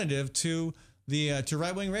alternative to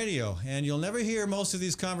right-wing radio, and you'll never hear most of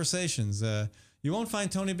these conversations. You won't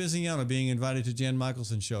find Tony Bizignano being invited to Jan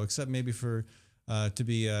Michelson's show, except maybe for to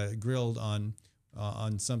be grilled on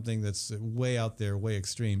something that's way out there, way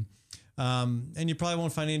extreme. And you probably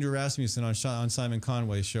won't find Andrew Rasmussen on Simon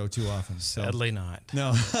Conway's show too often. Sadly not.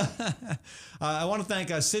 No. I want to thank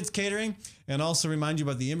Sid's Catering and also remind you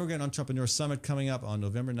about the Immigrant Entrepreneur Summit coming up on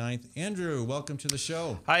November 9th. Andrew, welcome to the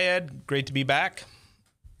show. Hi, Ed. Great to be back.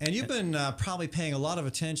 And you've been probably paying a lot of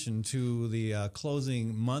attention to the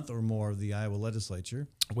closing month or more of the Iowa legislature.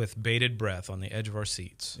 With bated breath on the edge of our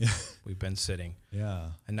seats. We've been sitting.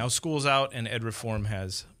 Yeah. And now school's out and ed reform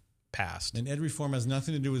has passed. And ed reform has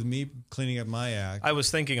nothing to do with me cleaning up my act. I was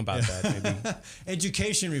thinking about that, maybe.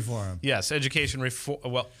 Education reform. Yes, education reform.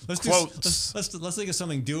 Well, let's think of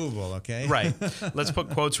something doable, okay? Right. Let's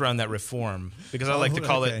put quotes around that reform because I like to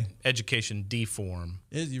call it education deform.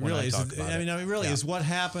 It really is. Is what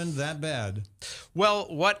happened that bad? Well,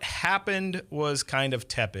 what happened was kind of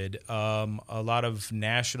tepid. A lot of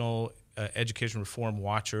national education reform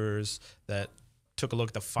watchers that took a look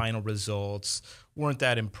at the final results, weren't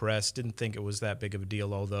that impressed, didn't think it was that big of a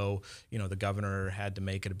deal, although, the governor had to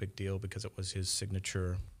make it a big deal because it was his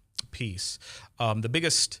signature piece. The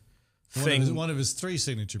biggest thing. One of his three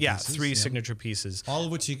signature Yeah, pieces. three signature pieces. All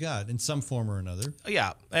of which he got in some form or another.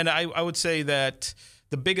 Yeah, and I would say that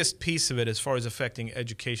the biggest piece of it, as far as affecting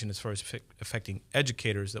education, as far as affecting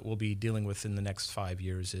educators that we'll be dealing with in the next 5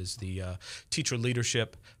 years, is the teacher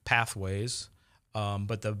leadership pathways.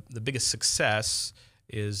 But the biggest success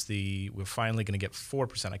is we're finally going to get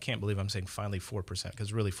 4%. I can't believe I'm saying finally 4%,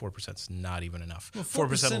 because really 4% is not even enough. Well,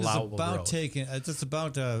 4% allowable is about growth. It's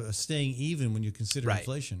about staying even when you consider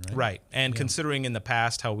inflation, right? Right. And considering in the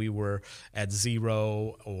past how we were at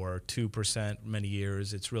 0 or 2% many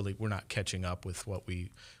years, it's really, we're not catching up with what we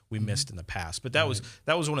missed in the past. But that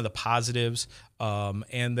was one of the positives.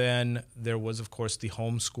 And then there was, of course, the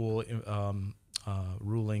homeschool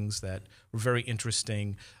rulings that were very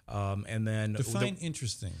interesting. And then define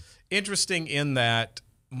interesting. Interesting in that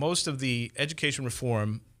most of the education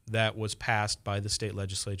reform that was passed by the state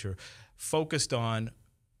legislature focused on,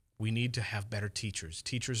 we need to have better teachers.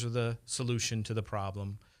 Teachers are the solution to the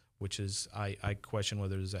problem, which is, I question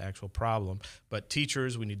whether there's an actual problem. But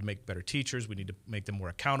teachers, we need to make better teachers. We need to make them more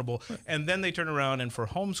accountable. And then they turn around, and for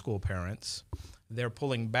homeschool parents, they're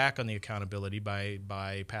pulling back on the accountability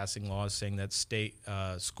by passing laws saying that state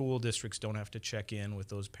school districts don't have to check in with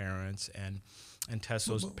those parents and test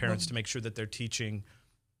those parents to make sure that they're teaching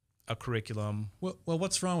a curriculum. Well,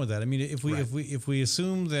 what's wrong with that? I mean, if we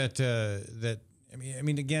assume that I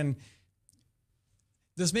mean, again,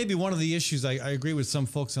 this may be one of the issues I agree with some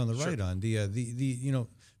folks on the right on. The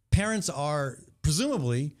parents are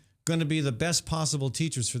presumably going to be the best possible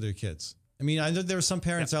teachers for their kids. I mean, I know there are some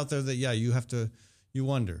parents out there that, you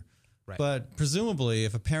wonder. Right. But presumably,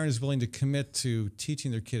 if a parent is willing to commit to teaching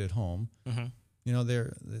their kid at home,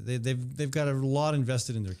 they've got a lot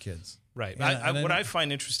invested in their kids. Right. What I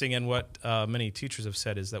find interesting, and what many teachers have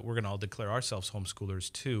said, is that we're going to all declare ourselves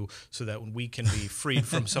homeschoolers too, so that we can be freed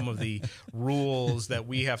from some of the rules that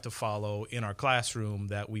we have to follow in our classroom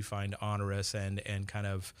that we find onerous and kind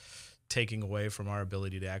of taking away from our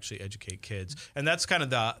ability to actually educate kids. And that's kind of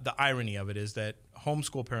the irony of it, is that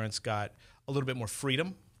homeschool parents got a little bit more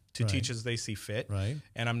freedom to teach as they see fit. Right.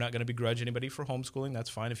 And I'm not going to begrudge anybody for homeschooling. That's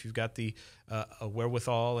fine. If you've got the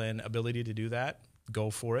wherewithal and ability to do that, go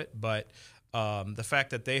for it. But the fact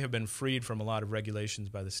that they have been freed from a lot of regulations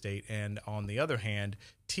by the state, and on the other hand,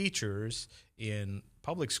 teachers in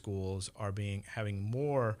public schools are having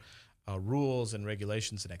more rules and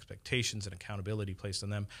regulations and expectations and accountability placed on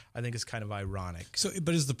them, I think is kind of ironic. So,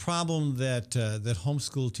 but is the problem that that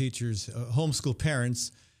homeschool teachers, homeschool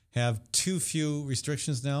parents have too few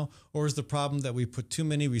restrictions now, or is the problem that we put too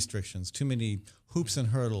many restrictions, too many hoops and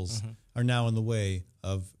hurdles are now in the way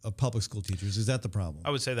of public school teachers? Is that the problem?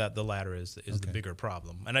 I would say that the latter is the bigger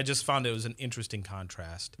problem. And I just found it was an interesting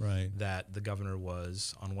contrast that the governor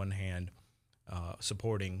was, on one hand,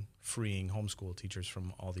 supporting freeing homeschool teachers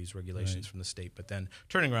from all these regulations from the state, but then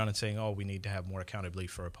turning around and saying, oh, we need to have more accountability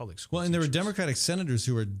for our public school teachers. There were Democratic senators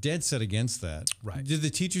who were dead set against that. Right. Did the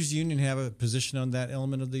teachers union have a position on that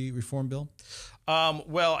element of the reform bill?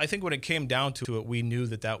 Well, I think when it came down to it, we knew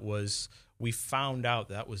we found out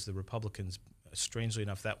that was the Republicans. Strangely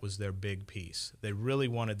enough, that was their big piece. They really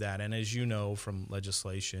wanted that. And as you know from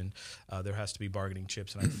legislation, there has to be bargaining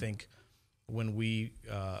chips. And I think when we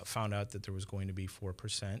found out that there was going to be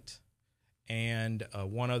 4%, and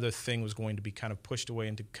one other thing was going to be kind of pushed away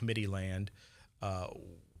into committee land,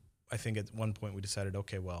 I think at one point we decided,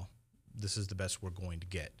 okay, well, this is the best we're going to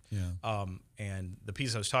get. Yeah. And the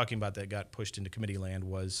piece I was talking about that got pushed into committee land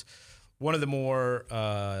was one of the more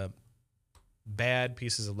bad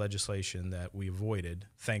pieces of legislation that we avoided,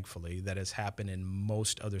 thankfully, that has happened in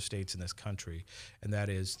most other states in this country, and that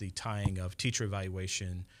is the tying of teacher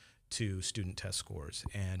evaluation to student test scores.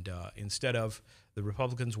 And instead of, the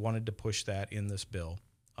Republicans wanted to push that in this bill,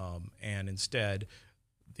 and instead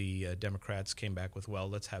the Democrats came back with, well,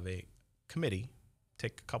 let's have a committee,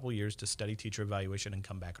 take a couple years to study teacher evaluation and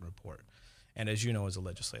come back and report. And as you know, as a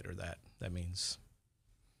legislator, that means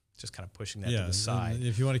just kind of pushing that to the side.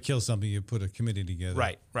 If you want to kill something, you put a committee together.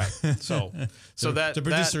 Right. So to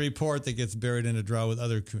produce a report that gets buried in a drawer with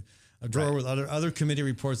other with other committee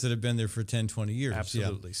reports that have been there for 10, 20 years.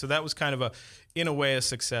 Absolutely. Yeah. So that was kind of in a way, a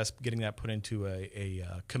success, getting that put into a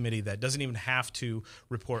committee that doesn't even have to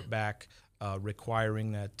report back,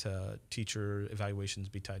 requiring that teacher evaluations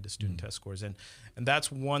be tied to student test scores. And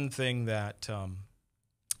that's one thing that,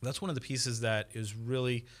 that's one of the pieces that is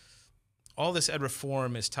really, all this ed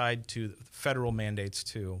reform is tied to federal mandates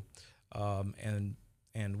too.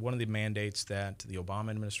 And one of the mandates that the Obama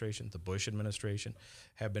administration, the Bush administration,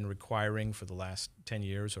 have been requiring for the last 10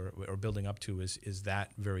 years or building up to is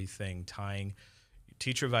that very thing, tying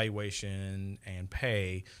teacher evaluation and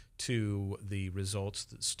pay to the results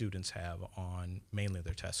that students have on mainly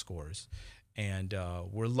their test scores. And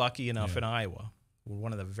we're lucky enough in Iowa. We're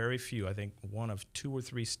one of the very few, I think one of 2 or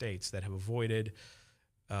 3 states that have avoided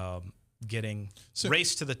getting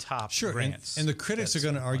race to the top grants. And the critics are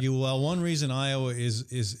going to argue, well, one reason Iowa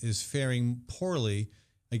is faring poorly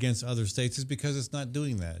against other states is because it's not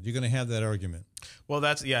doing that. You're going to have that argument. Well,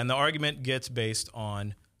 and the argument gets based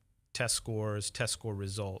on test scores, test score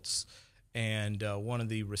results. And one of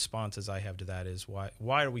the responses I have to that is,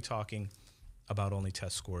 why are we talking about only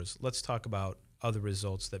test scores? Let's talk about other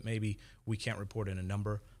results that maybe we can't report in a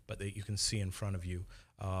number, but that you can see in front of you.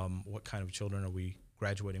 What kind of children are we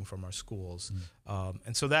graduating from our schools?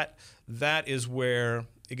 And so that is where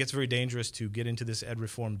it gets very dangerous to get into this ed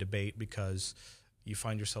reform debate, because you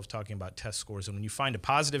find yourself talking about test scores. And when you find a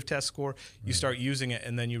positive test score, you start using it,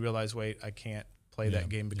 and then you realize, wait, I can't play that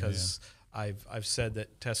game because I've said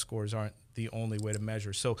that test scores aren't the only way to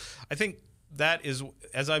measure. So I think that is,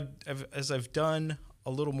 as I've done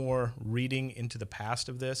a little more reading into the past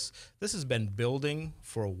of this has been building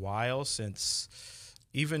for a while, since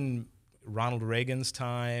even Ronald Reagan's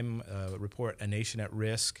time, report A Nation at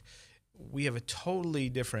Risk. We have a totally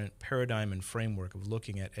different paradigm and framework of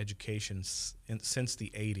looking at education since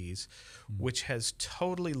the 80s, which has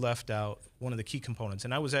totally left out one of the key components.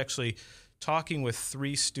 And I was actually talking with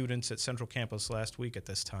 3 students at Central Campus last week at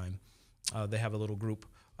this time. They have a little group,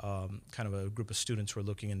 kind of a group of students who are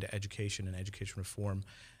looking into education and education reform.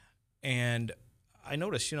 And I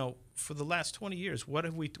noticed, for the last 20 years,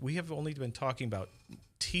 we have only been talking about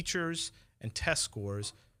teachers and test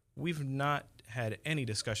scores. We've not had any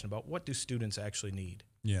discussion about what do students actually need.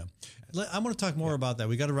 Yeah. I want to talk more about that.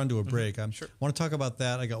 We got to run to a break. I want to talk about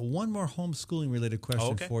that. I got one more homeschooling related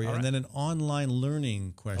question for you, and then an online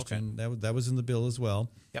learning question. That was in the bill as well.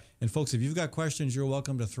 Yep. And folks, if you've got questions, you're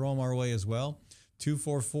welcome to throw them our way as well.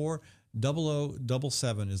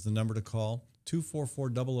 244-0077 is the number to call.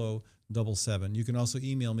 244-0077. You can also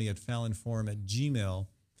email me at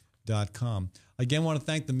fallonforum@gmail.com. Again, I want to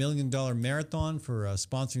thank the $1 Million Marathon for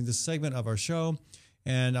sponsoring this segment of our show.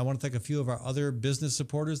 And I want to thank a few of our other business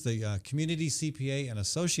supporters, the Community CPA and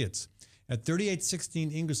Associates at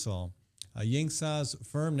 3816 Ingersoll. Yingsa's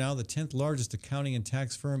firm, now the 10th largest accounting and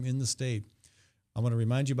tax firm in the state. I want to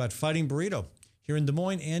remind you about Fighting Burrito here in Des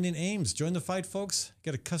Moines and in Ames. Join the fight, folks.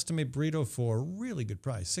 Get a custom-made burrito for a really good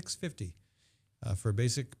price, $6.50 for a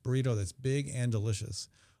basic burrito that's big and delicious.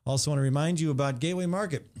 Also want to remind you about Gateway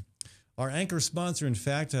Market, our anchor sponsor, in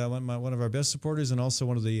fact, one of our best supporters, and also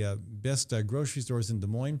one of the best grocery stores in Des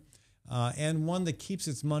Moines, and one that keeps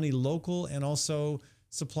its money local and also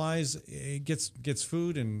supplies, gets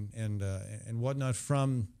food and whatnot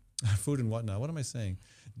from food and whatnot. What am I saying?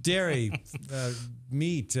 Dairy,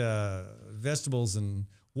 meat, vegetables, and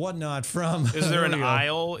whatnot from. Is there an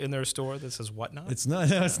aisle in their store that says whatnot? It's not.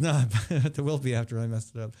 No, it's not. There will be after I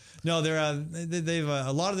messed it up. No, they've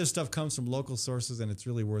a lot of their stuff comes from local sources, and it's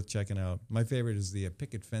really worth checking out. My favorite is the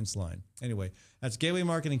picket fence line. Anyway, that's Gateway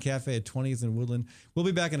Market and Cafe at 20th and Woodland. We'll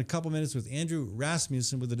be back in a couple minutes with Andrew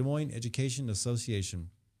Rasmussen with the Des Moines Education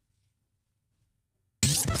Association.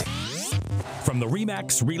 From the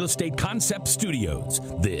RE/MAX Real Estate Concept Studios,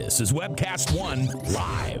 this is Webcast One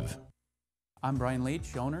Live. I'm Brian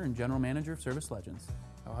Leach, owner and general manager of Service Legends.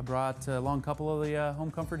 I brought along a couple of the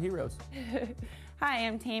home comfort heroes. Hi,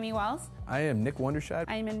 I'm Tammy Wells. I am Nick Wondershad.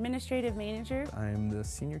 I'm administrative manager. I'm the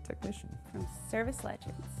senior technician from Service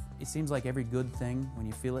Legends. It seems like every good thing, when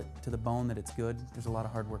you feel it to the bone that it's good, there's a lot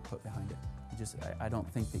of hard work put behind it. I don't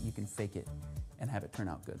think that you can fake it and have it turn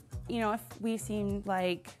out good. If we seem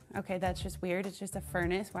like, okay, that's just weird, it's just a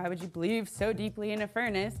furnace, why would you believe so deeply in a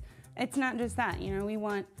furnace? It's not just that, we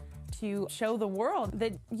want to show the world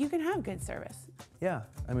that you can have good service. Yeah,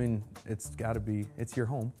 it's your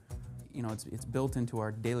home. It's built into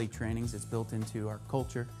our daily trainings, it's built into our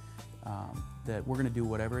culture, that we're gonna do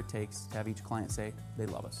whatever it takes to have each client say they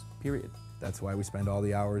love us, period. That's why we spend all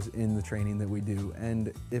the hours in the training that we do.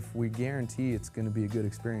 And if we guarantee it's gonna be a good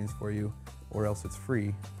experience for you, or else it's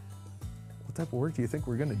free, what type of work do you think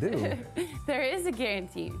we're gonna do? There is a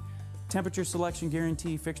guarantee. Temperature selection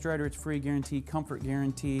guarantee, fixed right or it's free guarantee, comfort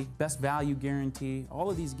guarantee, best value guarantee. All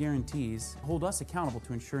of these guarantees hold us accountable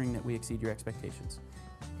to ensuring that we exceed your expectations.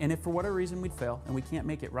 And if for whatever reason we'd fail and we can't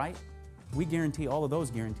make it right, we guarantee all of those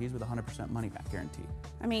guarantees with a 100% money back guarantee.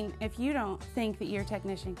 If you don't think that your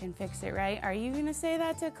technician can fix it right, are you gonna say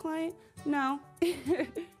that to a client? No.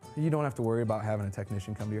 You don't have to worry about having a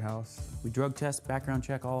technician come to your house. We drug test, background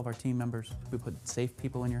check all of our team members. We put safe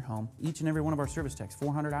people in your home. Each and every one of our service techs,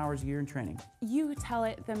 400 hours a year in training. You tell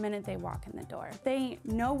it the minute they walk in the door. They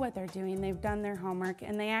know what they're doing, they've done their homework,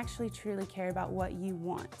 and they actually truly care about what you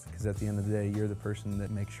want. Because at the end of the day, you're the person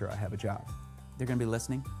that makes sure I have a job. They're going to be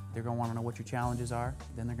listening. They're going to want to know what your challenges are.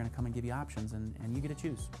 Then they're going to come and give you options, and you get to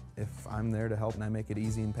choose. If I'm there to help and I make it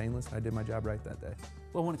easy and painless, I did my job right that day.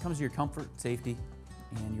 Well, when it comes to your comfort, safety,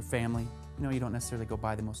 and your family, you don't necessarily go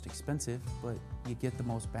buy the most expensive, but you get the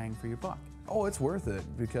most bang for your buck. Oh, it's worth it,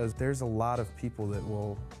 because there's a lot of people that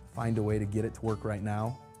will find a way to get it to work right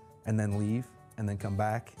now and then leave and then come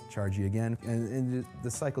back, charge you again, and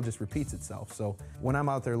the cycle just repeats itself. So when I'm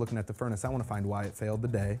out there looking at the furnace, I want to find why it failed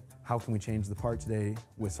today. How can we change the part today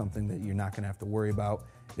with something that you're not going to have to worry about?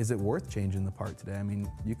 Is it worth changing the part today? I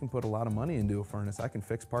mean, you can put a lot of money into a furnace. I can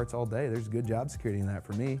fix parts all day. There's good job security in that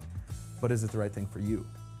for me, but is it the right thing for you?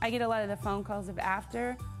 I get a lot of the phone calls of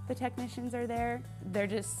after the technicians are there. They're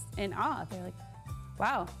just in awe. They're like,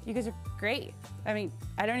 wow, you guys are great. I mean,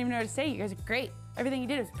 I don't even know what to say. You guys are great. Everything you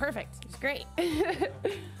did was perfect. It was great.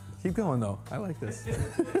 Keep going though, I like this.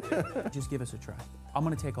 Just give us a try. I'm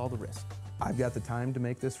going to take all the risk. I've got the time to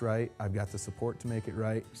make this right. I've got the support to make it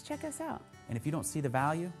right. Just check us out. And if you don't see the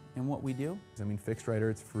value in what we do, I mean, fixed right or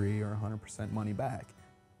it's free or 100% money back.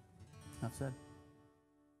 enough said.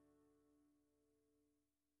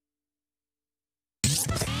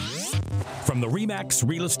 From the RE/MAX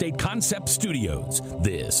Real Estate Concept Studios,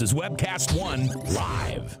 this is Webcast One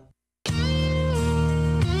Live.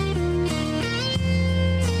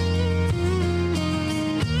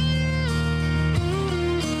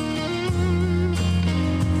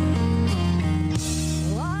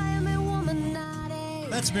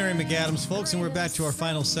 That's Mary McAdams, folks, and we're back to our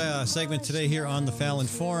final segment today here on the Fallon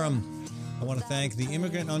Forum. I want to thank the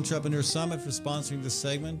Immigrant Entrepreneur Summit for sponsoring this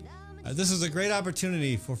segment. This is a great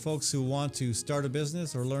opportunity for folks who want to start a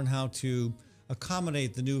business or learn how to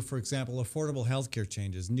accommodate the new, for example, affordable healthcare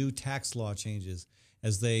changes, new tax law changes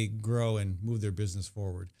as they grow and move their business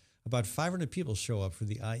forward. About 500 people show up for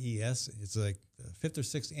the IES. It's like the 5th or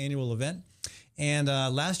 6th annual event. And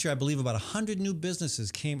last year, I believe about 100 new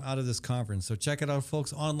businesses came out of this conference. So check it out,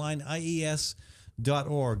 folks, online,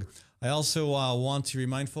 ies.org. I also want to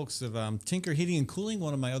remind folks of Tinker Heating and Cooling,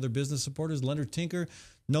 one of my other business supporters. Leonard Tinker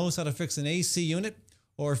knows how to fix an AC unit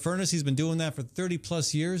or a furnace. He's been doing that for 30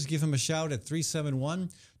 plus years. Give him a shout at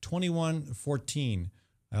 371-2114.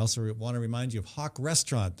 I also want to remind you of Hawk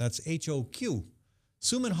Restaurant. That's H-O-Q.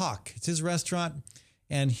 Suman Hawk. It's his restaurant,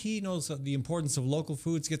 and he knows the importance of local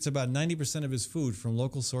foods, gets about 90% of his food from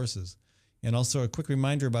local sources. And also a quick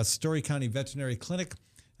reminder about Story County Veterinary Clinic.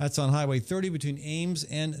 That's on Highway 30 between Ames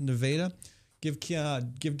and Nevada. Give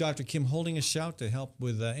Dr. Kim Holding a shout to help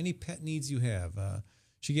with any pet needs you have.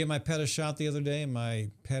 She gave my pet a shot the other day, and my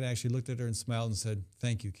pet actually looked at her and smiled and said,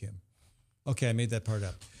 "Thank you, Kim." Okay, I made that part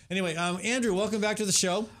up. Anyway, Andrew, welcome back to the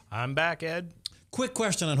show. I'm back, Ed. Quick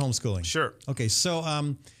question on homeschooling. Sure. Okay,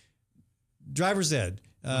 so driver's ed.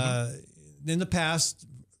 In the past,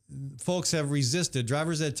 folks have resisted,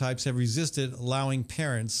 driver's ed types have resisted allowing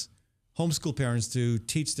parents, homeschool parents, to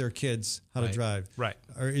teach their kids how to drive. Right.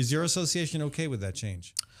 Or is your association okay with that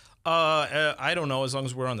change? I don't know, as long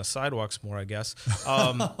as we're on the sidewalks more, I guess.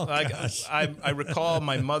 I recall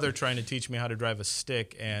my mother trying to teach me how to drive a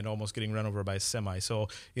stick and almost getting run over by a semi. So,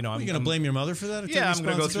 I'm going to blame your mother for that? Yeah, I'm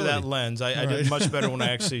going to go through that lens. I did much better when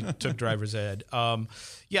I actually took driver's ed.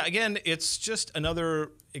 Again, it's just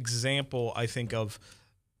another example, I think, of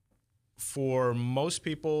for most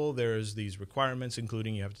people, there's these requirements,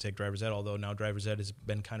 including you have to take driver's ed, although now driver's ed has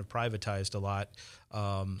been kind of privatized a lot.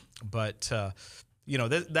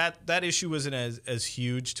 That issue isn't as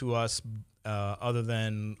huge to us, other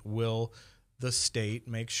than will the state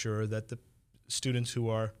make sure that the students who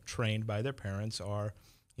are trained by their parents are,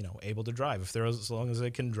 able to drive. If they're, as long as they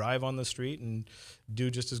can drive on the street and do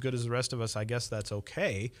just as good as the rest of us, I guess that's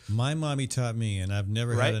okay. My mommy taught me, and I've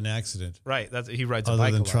never had an accident. Right. He rides a bike a lot.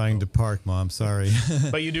 Other than trying to park, Mom. Sorry.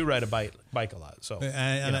 But you do ride a bike a lot. So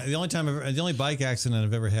the only bike accident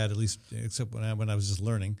I've ever had, at least except when I was just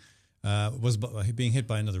learning, was being hit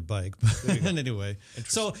by another bike. Anyway,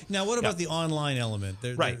 so now what about the online element?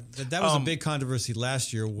 That was a big controversy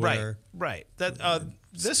last year. Where that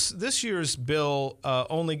this year's bill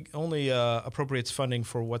only appropriates funding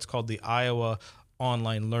for what's called the Iowa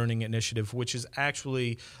Online Learning Initiative, which is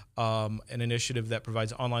actually an initiative that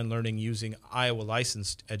provides online learning using Iowa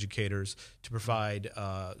licensed educators to provide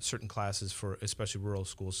certain classes for especially rural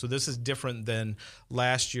schools. So this is different than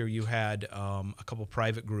last year. You had a couple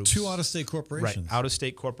private groups. 2 out-of-state corporations. Right,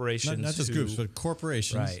 out-of-state corporations. Not just groups, but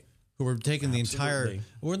corporations. Right. who were taking the entire. Absolutely.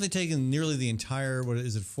 Weren't they taking nearly the entire? What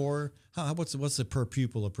is it for? What's the per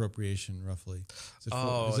pupil appropriation roughly? Is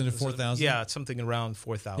it 4,000? Yeah, it's something around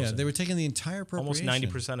 4,000. Yeah, they were taking the entire appropriation.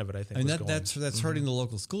 Almost 90% of it, I think. And was going. that's hurting the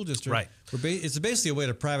local school district. Right. It's basically a way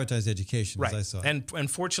to privatize education, Right. as I saw. And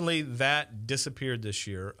fortunately, that disappeared this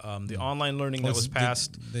year. The online learning that was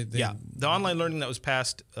passed. The online learning that was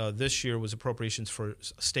passed this year was appropriations for a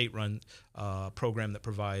state-run program that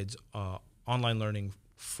provides online learning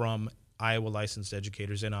from Iowa licensed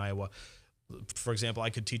educators in Iowa. For example,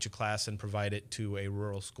 I could teach a class and provide it to a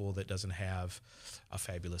rural school that doesn't have a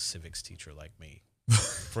fabulous civics teacher like me,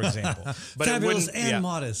 for example. But fabulous and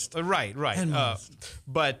modest. Right. And modest.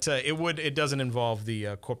 But it doesn't involve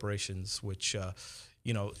the corporations, which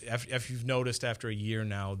if you've noticed after a year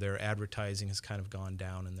now, their advertising has kind of gone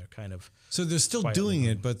down, and they're kind of so they're still doing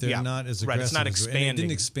it, but they're not as aggressive. Right, it's not expanding. And it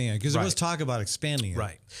didn't expand because there was talk about expanding it.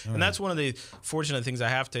 Right, and that's one of the fortunate things. I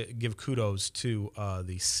have to give kudos to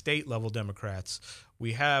the state level Democrats.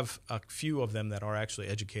 We have a few of them that are actually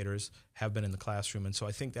educators, have been in the classroom, and so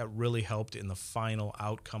I think that really helped in the final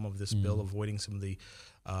outcome of this bill, avoiding some of the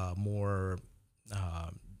more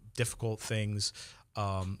difficult things.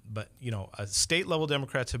 But state level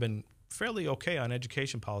Democrats have been fairly okay on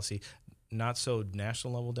education policy, not so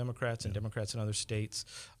national level Democrats and Democrats in other states,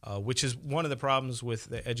 which is one of the problems with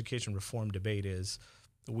the education reform debate is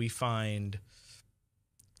we find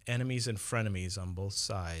enemies and frenemies on both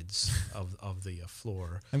sides of the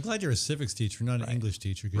floor. I'm glad you're a civics teacher, not an English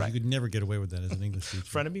teacher, because you could never get away with that as an English teacher.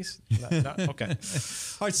 Frenemies? Okay.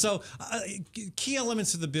 All right, so key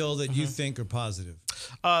elements of the bill that you think are positive.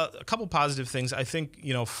 A couple positive things. I think,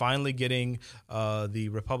 finally getting the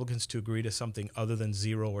Republicans to agree to something other than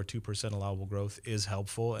 0 or 2% allowable growth is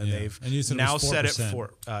helpful, and they've now set it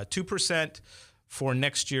for 2% for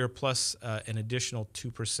next year plus an additional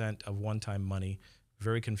 2% of one-time money.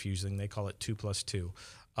 Very confusing. They call it 2 plus 2.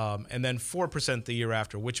 And then 4% the year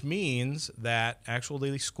after, which means that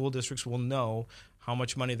actually school districts will know how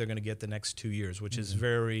much money they're going to get the next 2 years, which is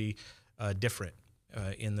very different.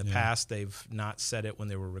 In the past, they've not said it when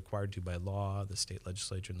they were required to by law, the state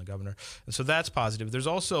legislature and the governor. And so that's positive. There's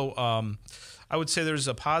also, I would say there's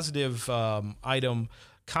a positive item,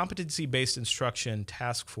 competency-based instruction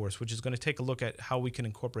task force, which is going to take a look at how we can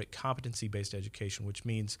incorporate competency-based education, which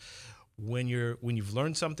means when you've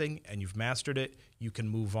learned something and you've mastered it, you can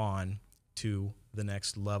move on to the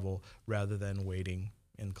next level rather than waiting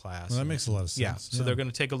in class. Well, that makes a lot of sense. Yeah, so they're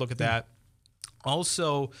going to take a look at that.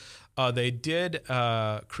 Also, they did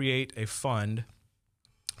create a fund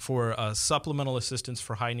for supplemental assistance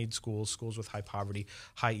for high-need schools with high poverty,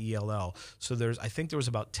 high ELL. So I think there was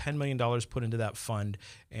about $10 million put into that fund,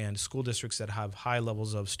 and school districts that have high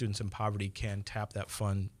levels of students in poverty can tap that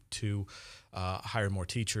fund to hire more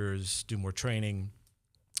teachers, do more training,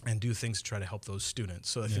 and do things to try to help those students.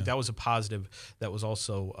 So I think that was a positive that was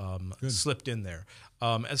also slipped in there.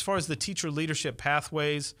 As far as the teacher leadership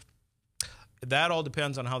pathways, that all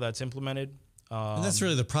depends on how that's implemented. And that's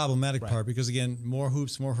really the problematic part because, again, more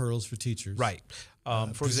hoops, more hurdles for teachers. Right.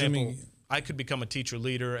 For example, I could become a teacher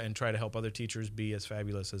leader and try to help other teachers be as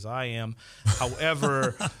fabulous as I am.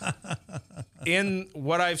 However, in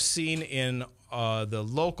what I've seen in the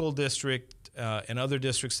local district and other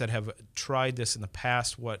districts that have tried this in the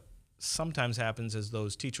past, what sometimes happens is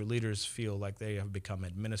those teacher leaders feel like they have become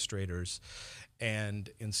administrators, and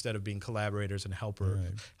instead of being collaborators and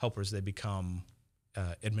helpers, they become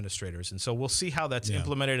administrators. And so we'll see how that's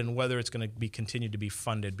implemented and whether it's going to be continued to be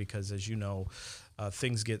funded, because as you know,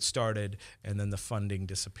 things get started and then the funding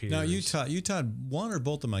disappears. Now you taught one or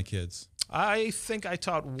both of my kids? I think I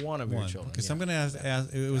taught one of your children. Because I'm going to ask,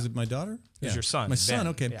 was it my daughter? It was your son. My son, Ben.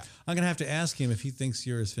 okay. Yeah. I'm going to have to ask him if he thinks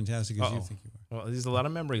you're as fantastic as you think you are. Well, there's a lot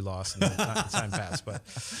of memory loss in the time passed. But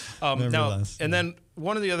now, and then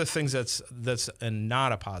one of the other things that's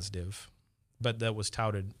not a positive, but that was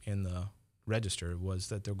touted in the register, was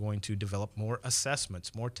that they're going to develop more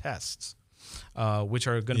assessments, more tests, which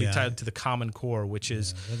are going to be tied to the Common Core, which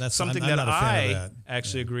is something that I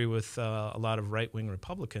actually agree with a lot of right-wing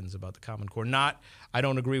Republicans about the Common Core. I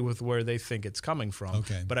don't agree with where they think it's coming from,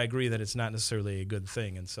 but I agree that it's not necessarily a good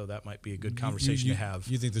thing, and so that might be a good conversation to have.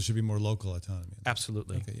 You think there should be more local autonomy?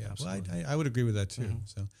 Absolutely. Okay, yeah. Absolutely. Well, I would agree with that too.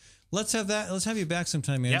 So let's have that. Let's have you back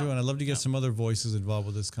sometime, Andrew, and I'd love to get some other voices involved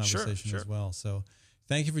with this conversation as well. So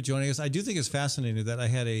thank you for joining us. I do think it's fascinating that I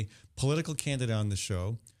had a political candidate on the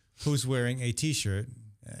show who's wearing a T-shirt,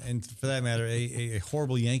 and for that matter, a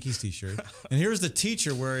horrible Yankees T-shirt. And here's the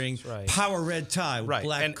teacher wearing power red tie with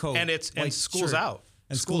black coat, and school's out.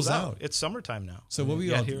 And school's out. It's summertime now. So what were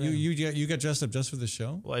you got dressed up just for the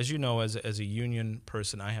show? Well, as you know, as a union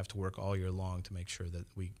person, I have to work all year long to make sure that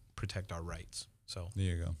we protect our rights. So there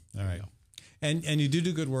you go. All right. And you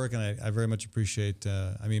do good work, and I very much appreciate.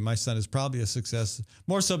 I mean, my son is probably a success,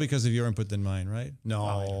 more so because of your input than mine, right?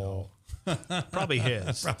 No, probably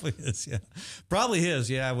his. Probably his. Yeah, probably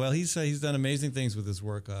his. Yeah. Well, he's done amazing things with his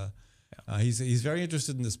work. He's very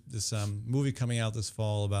interested in this movie coming out this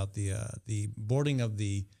fall about the boarding of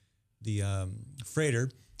the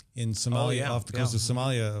freighter in Somalia, off the coast of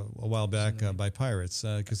Somalia a while back by pirates,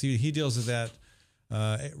 because he deals with that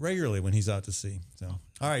regularly when he's out to sea. So,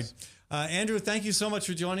 all right. Andrew, thank you so much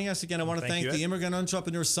for joining us. Again, I want to thank the Immigrant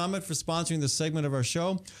Entrepreneur Summit for sponsoring this segment of our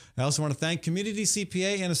show. I also want to thank Community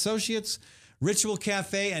CPA and Associates, Ritual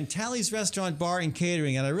Cafe, and Tally's Restaurant, Bar, and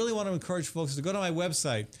Catering. And I really want to encourage folks to go to my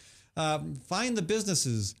website, find the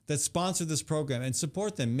businesses that sponsor this program and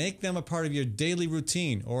support them. Make them a part of your daily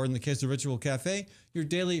routine, or in the case of Ritual Cafe, your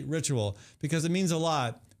daily ritual, because it means a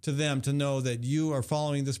lot to them to know that you are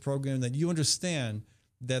following this program, that you understand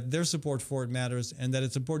that their support for it matters, and that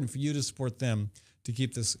it's important for you to support them to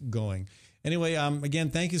keep this going. Anyway,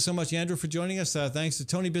 again, thank you so much, Andrew, for joining us. Thanks to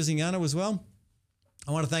Tony Bizignano as well.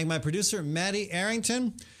 I want to thank my producer, Maddie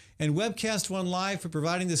Arrington, and Webcast One Live for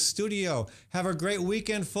providing this studio. Have a great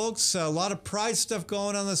weekend, folks. A lot of Pride stuff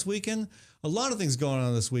going on this weekend. A lot of things going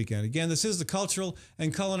on this weekend. Again, this is the cultural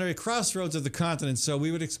and culinary crossroads of the continent, so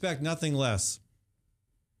we would expect nothing less.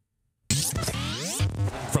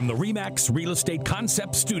 From the RE/MAX Real Estate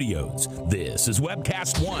Concept Studios, this is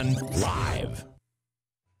Webcast One Live.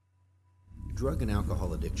 Drug and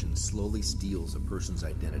alcohol addiction slowly steals a person's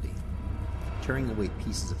identity, tearing away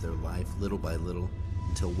pieces of their life little by little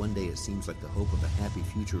until one day it seems like the hope of a happy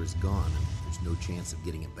future is gone and there's no chance of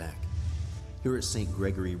getting it back. Here at St.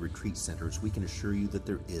 Gregory Retreat Centers, we can assure you that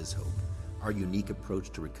there is hope. Our unique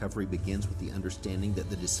approach to recovery begins with the understanding that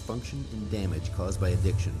the dysfunction and damage caused by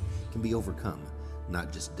addiction can be overcome,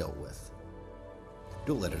 not just dealt with.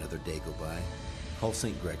 Don't let another day go by. Call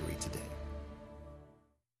St. Gregory today.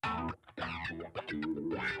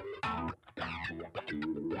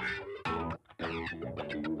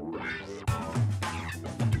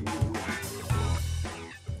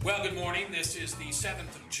 Well, good morning. This is the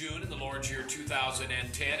 7th of June in the Lord's year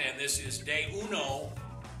 2010, and this is day 1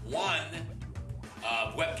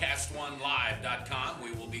 of webcast1live.com.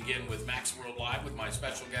 We will begin with Max World Live with my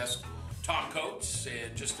special guest, Tom Coates.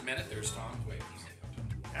 In just a minute, there's Tom. Wait.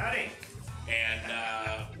 Howdy. And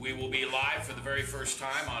we will be live for the very first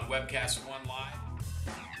time on Webcast One Live.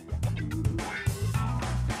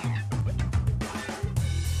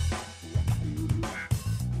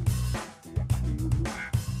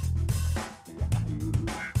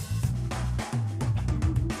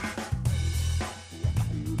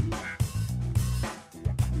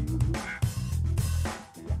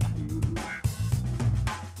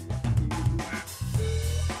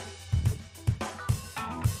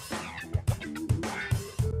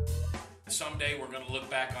 Someday we're going to look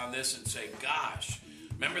back on this and say, gosh,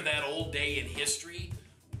 remember that old day in history?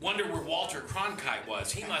 Wonder where Walter Cronkite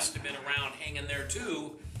was. He must have been around hanging there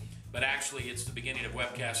too. But actually, it's the beginning of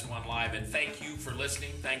Webcast One Live. And thank you for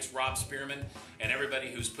listening. Thanks, Rob Spearman, and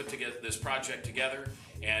everybody who's put together this project together.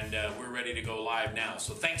 And we're ready to go live now.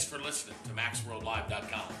 So thanks for listening to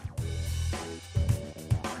MaxWorldLive.com.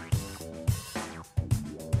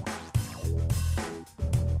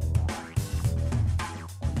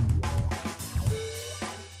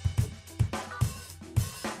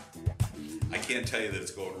 I can't tell you that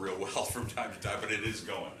it's going real well from time to time, but it is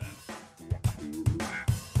going, man.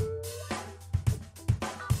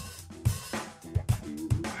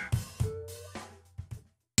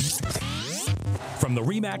 From the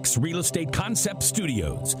RE/MAX Real Estate Concept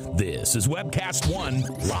Studios, this is Webcast One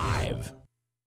Live.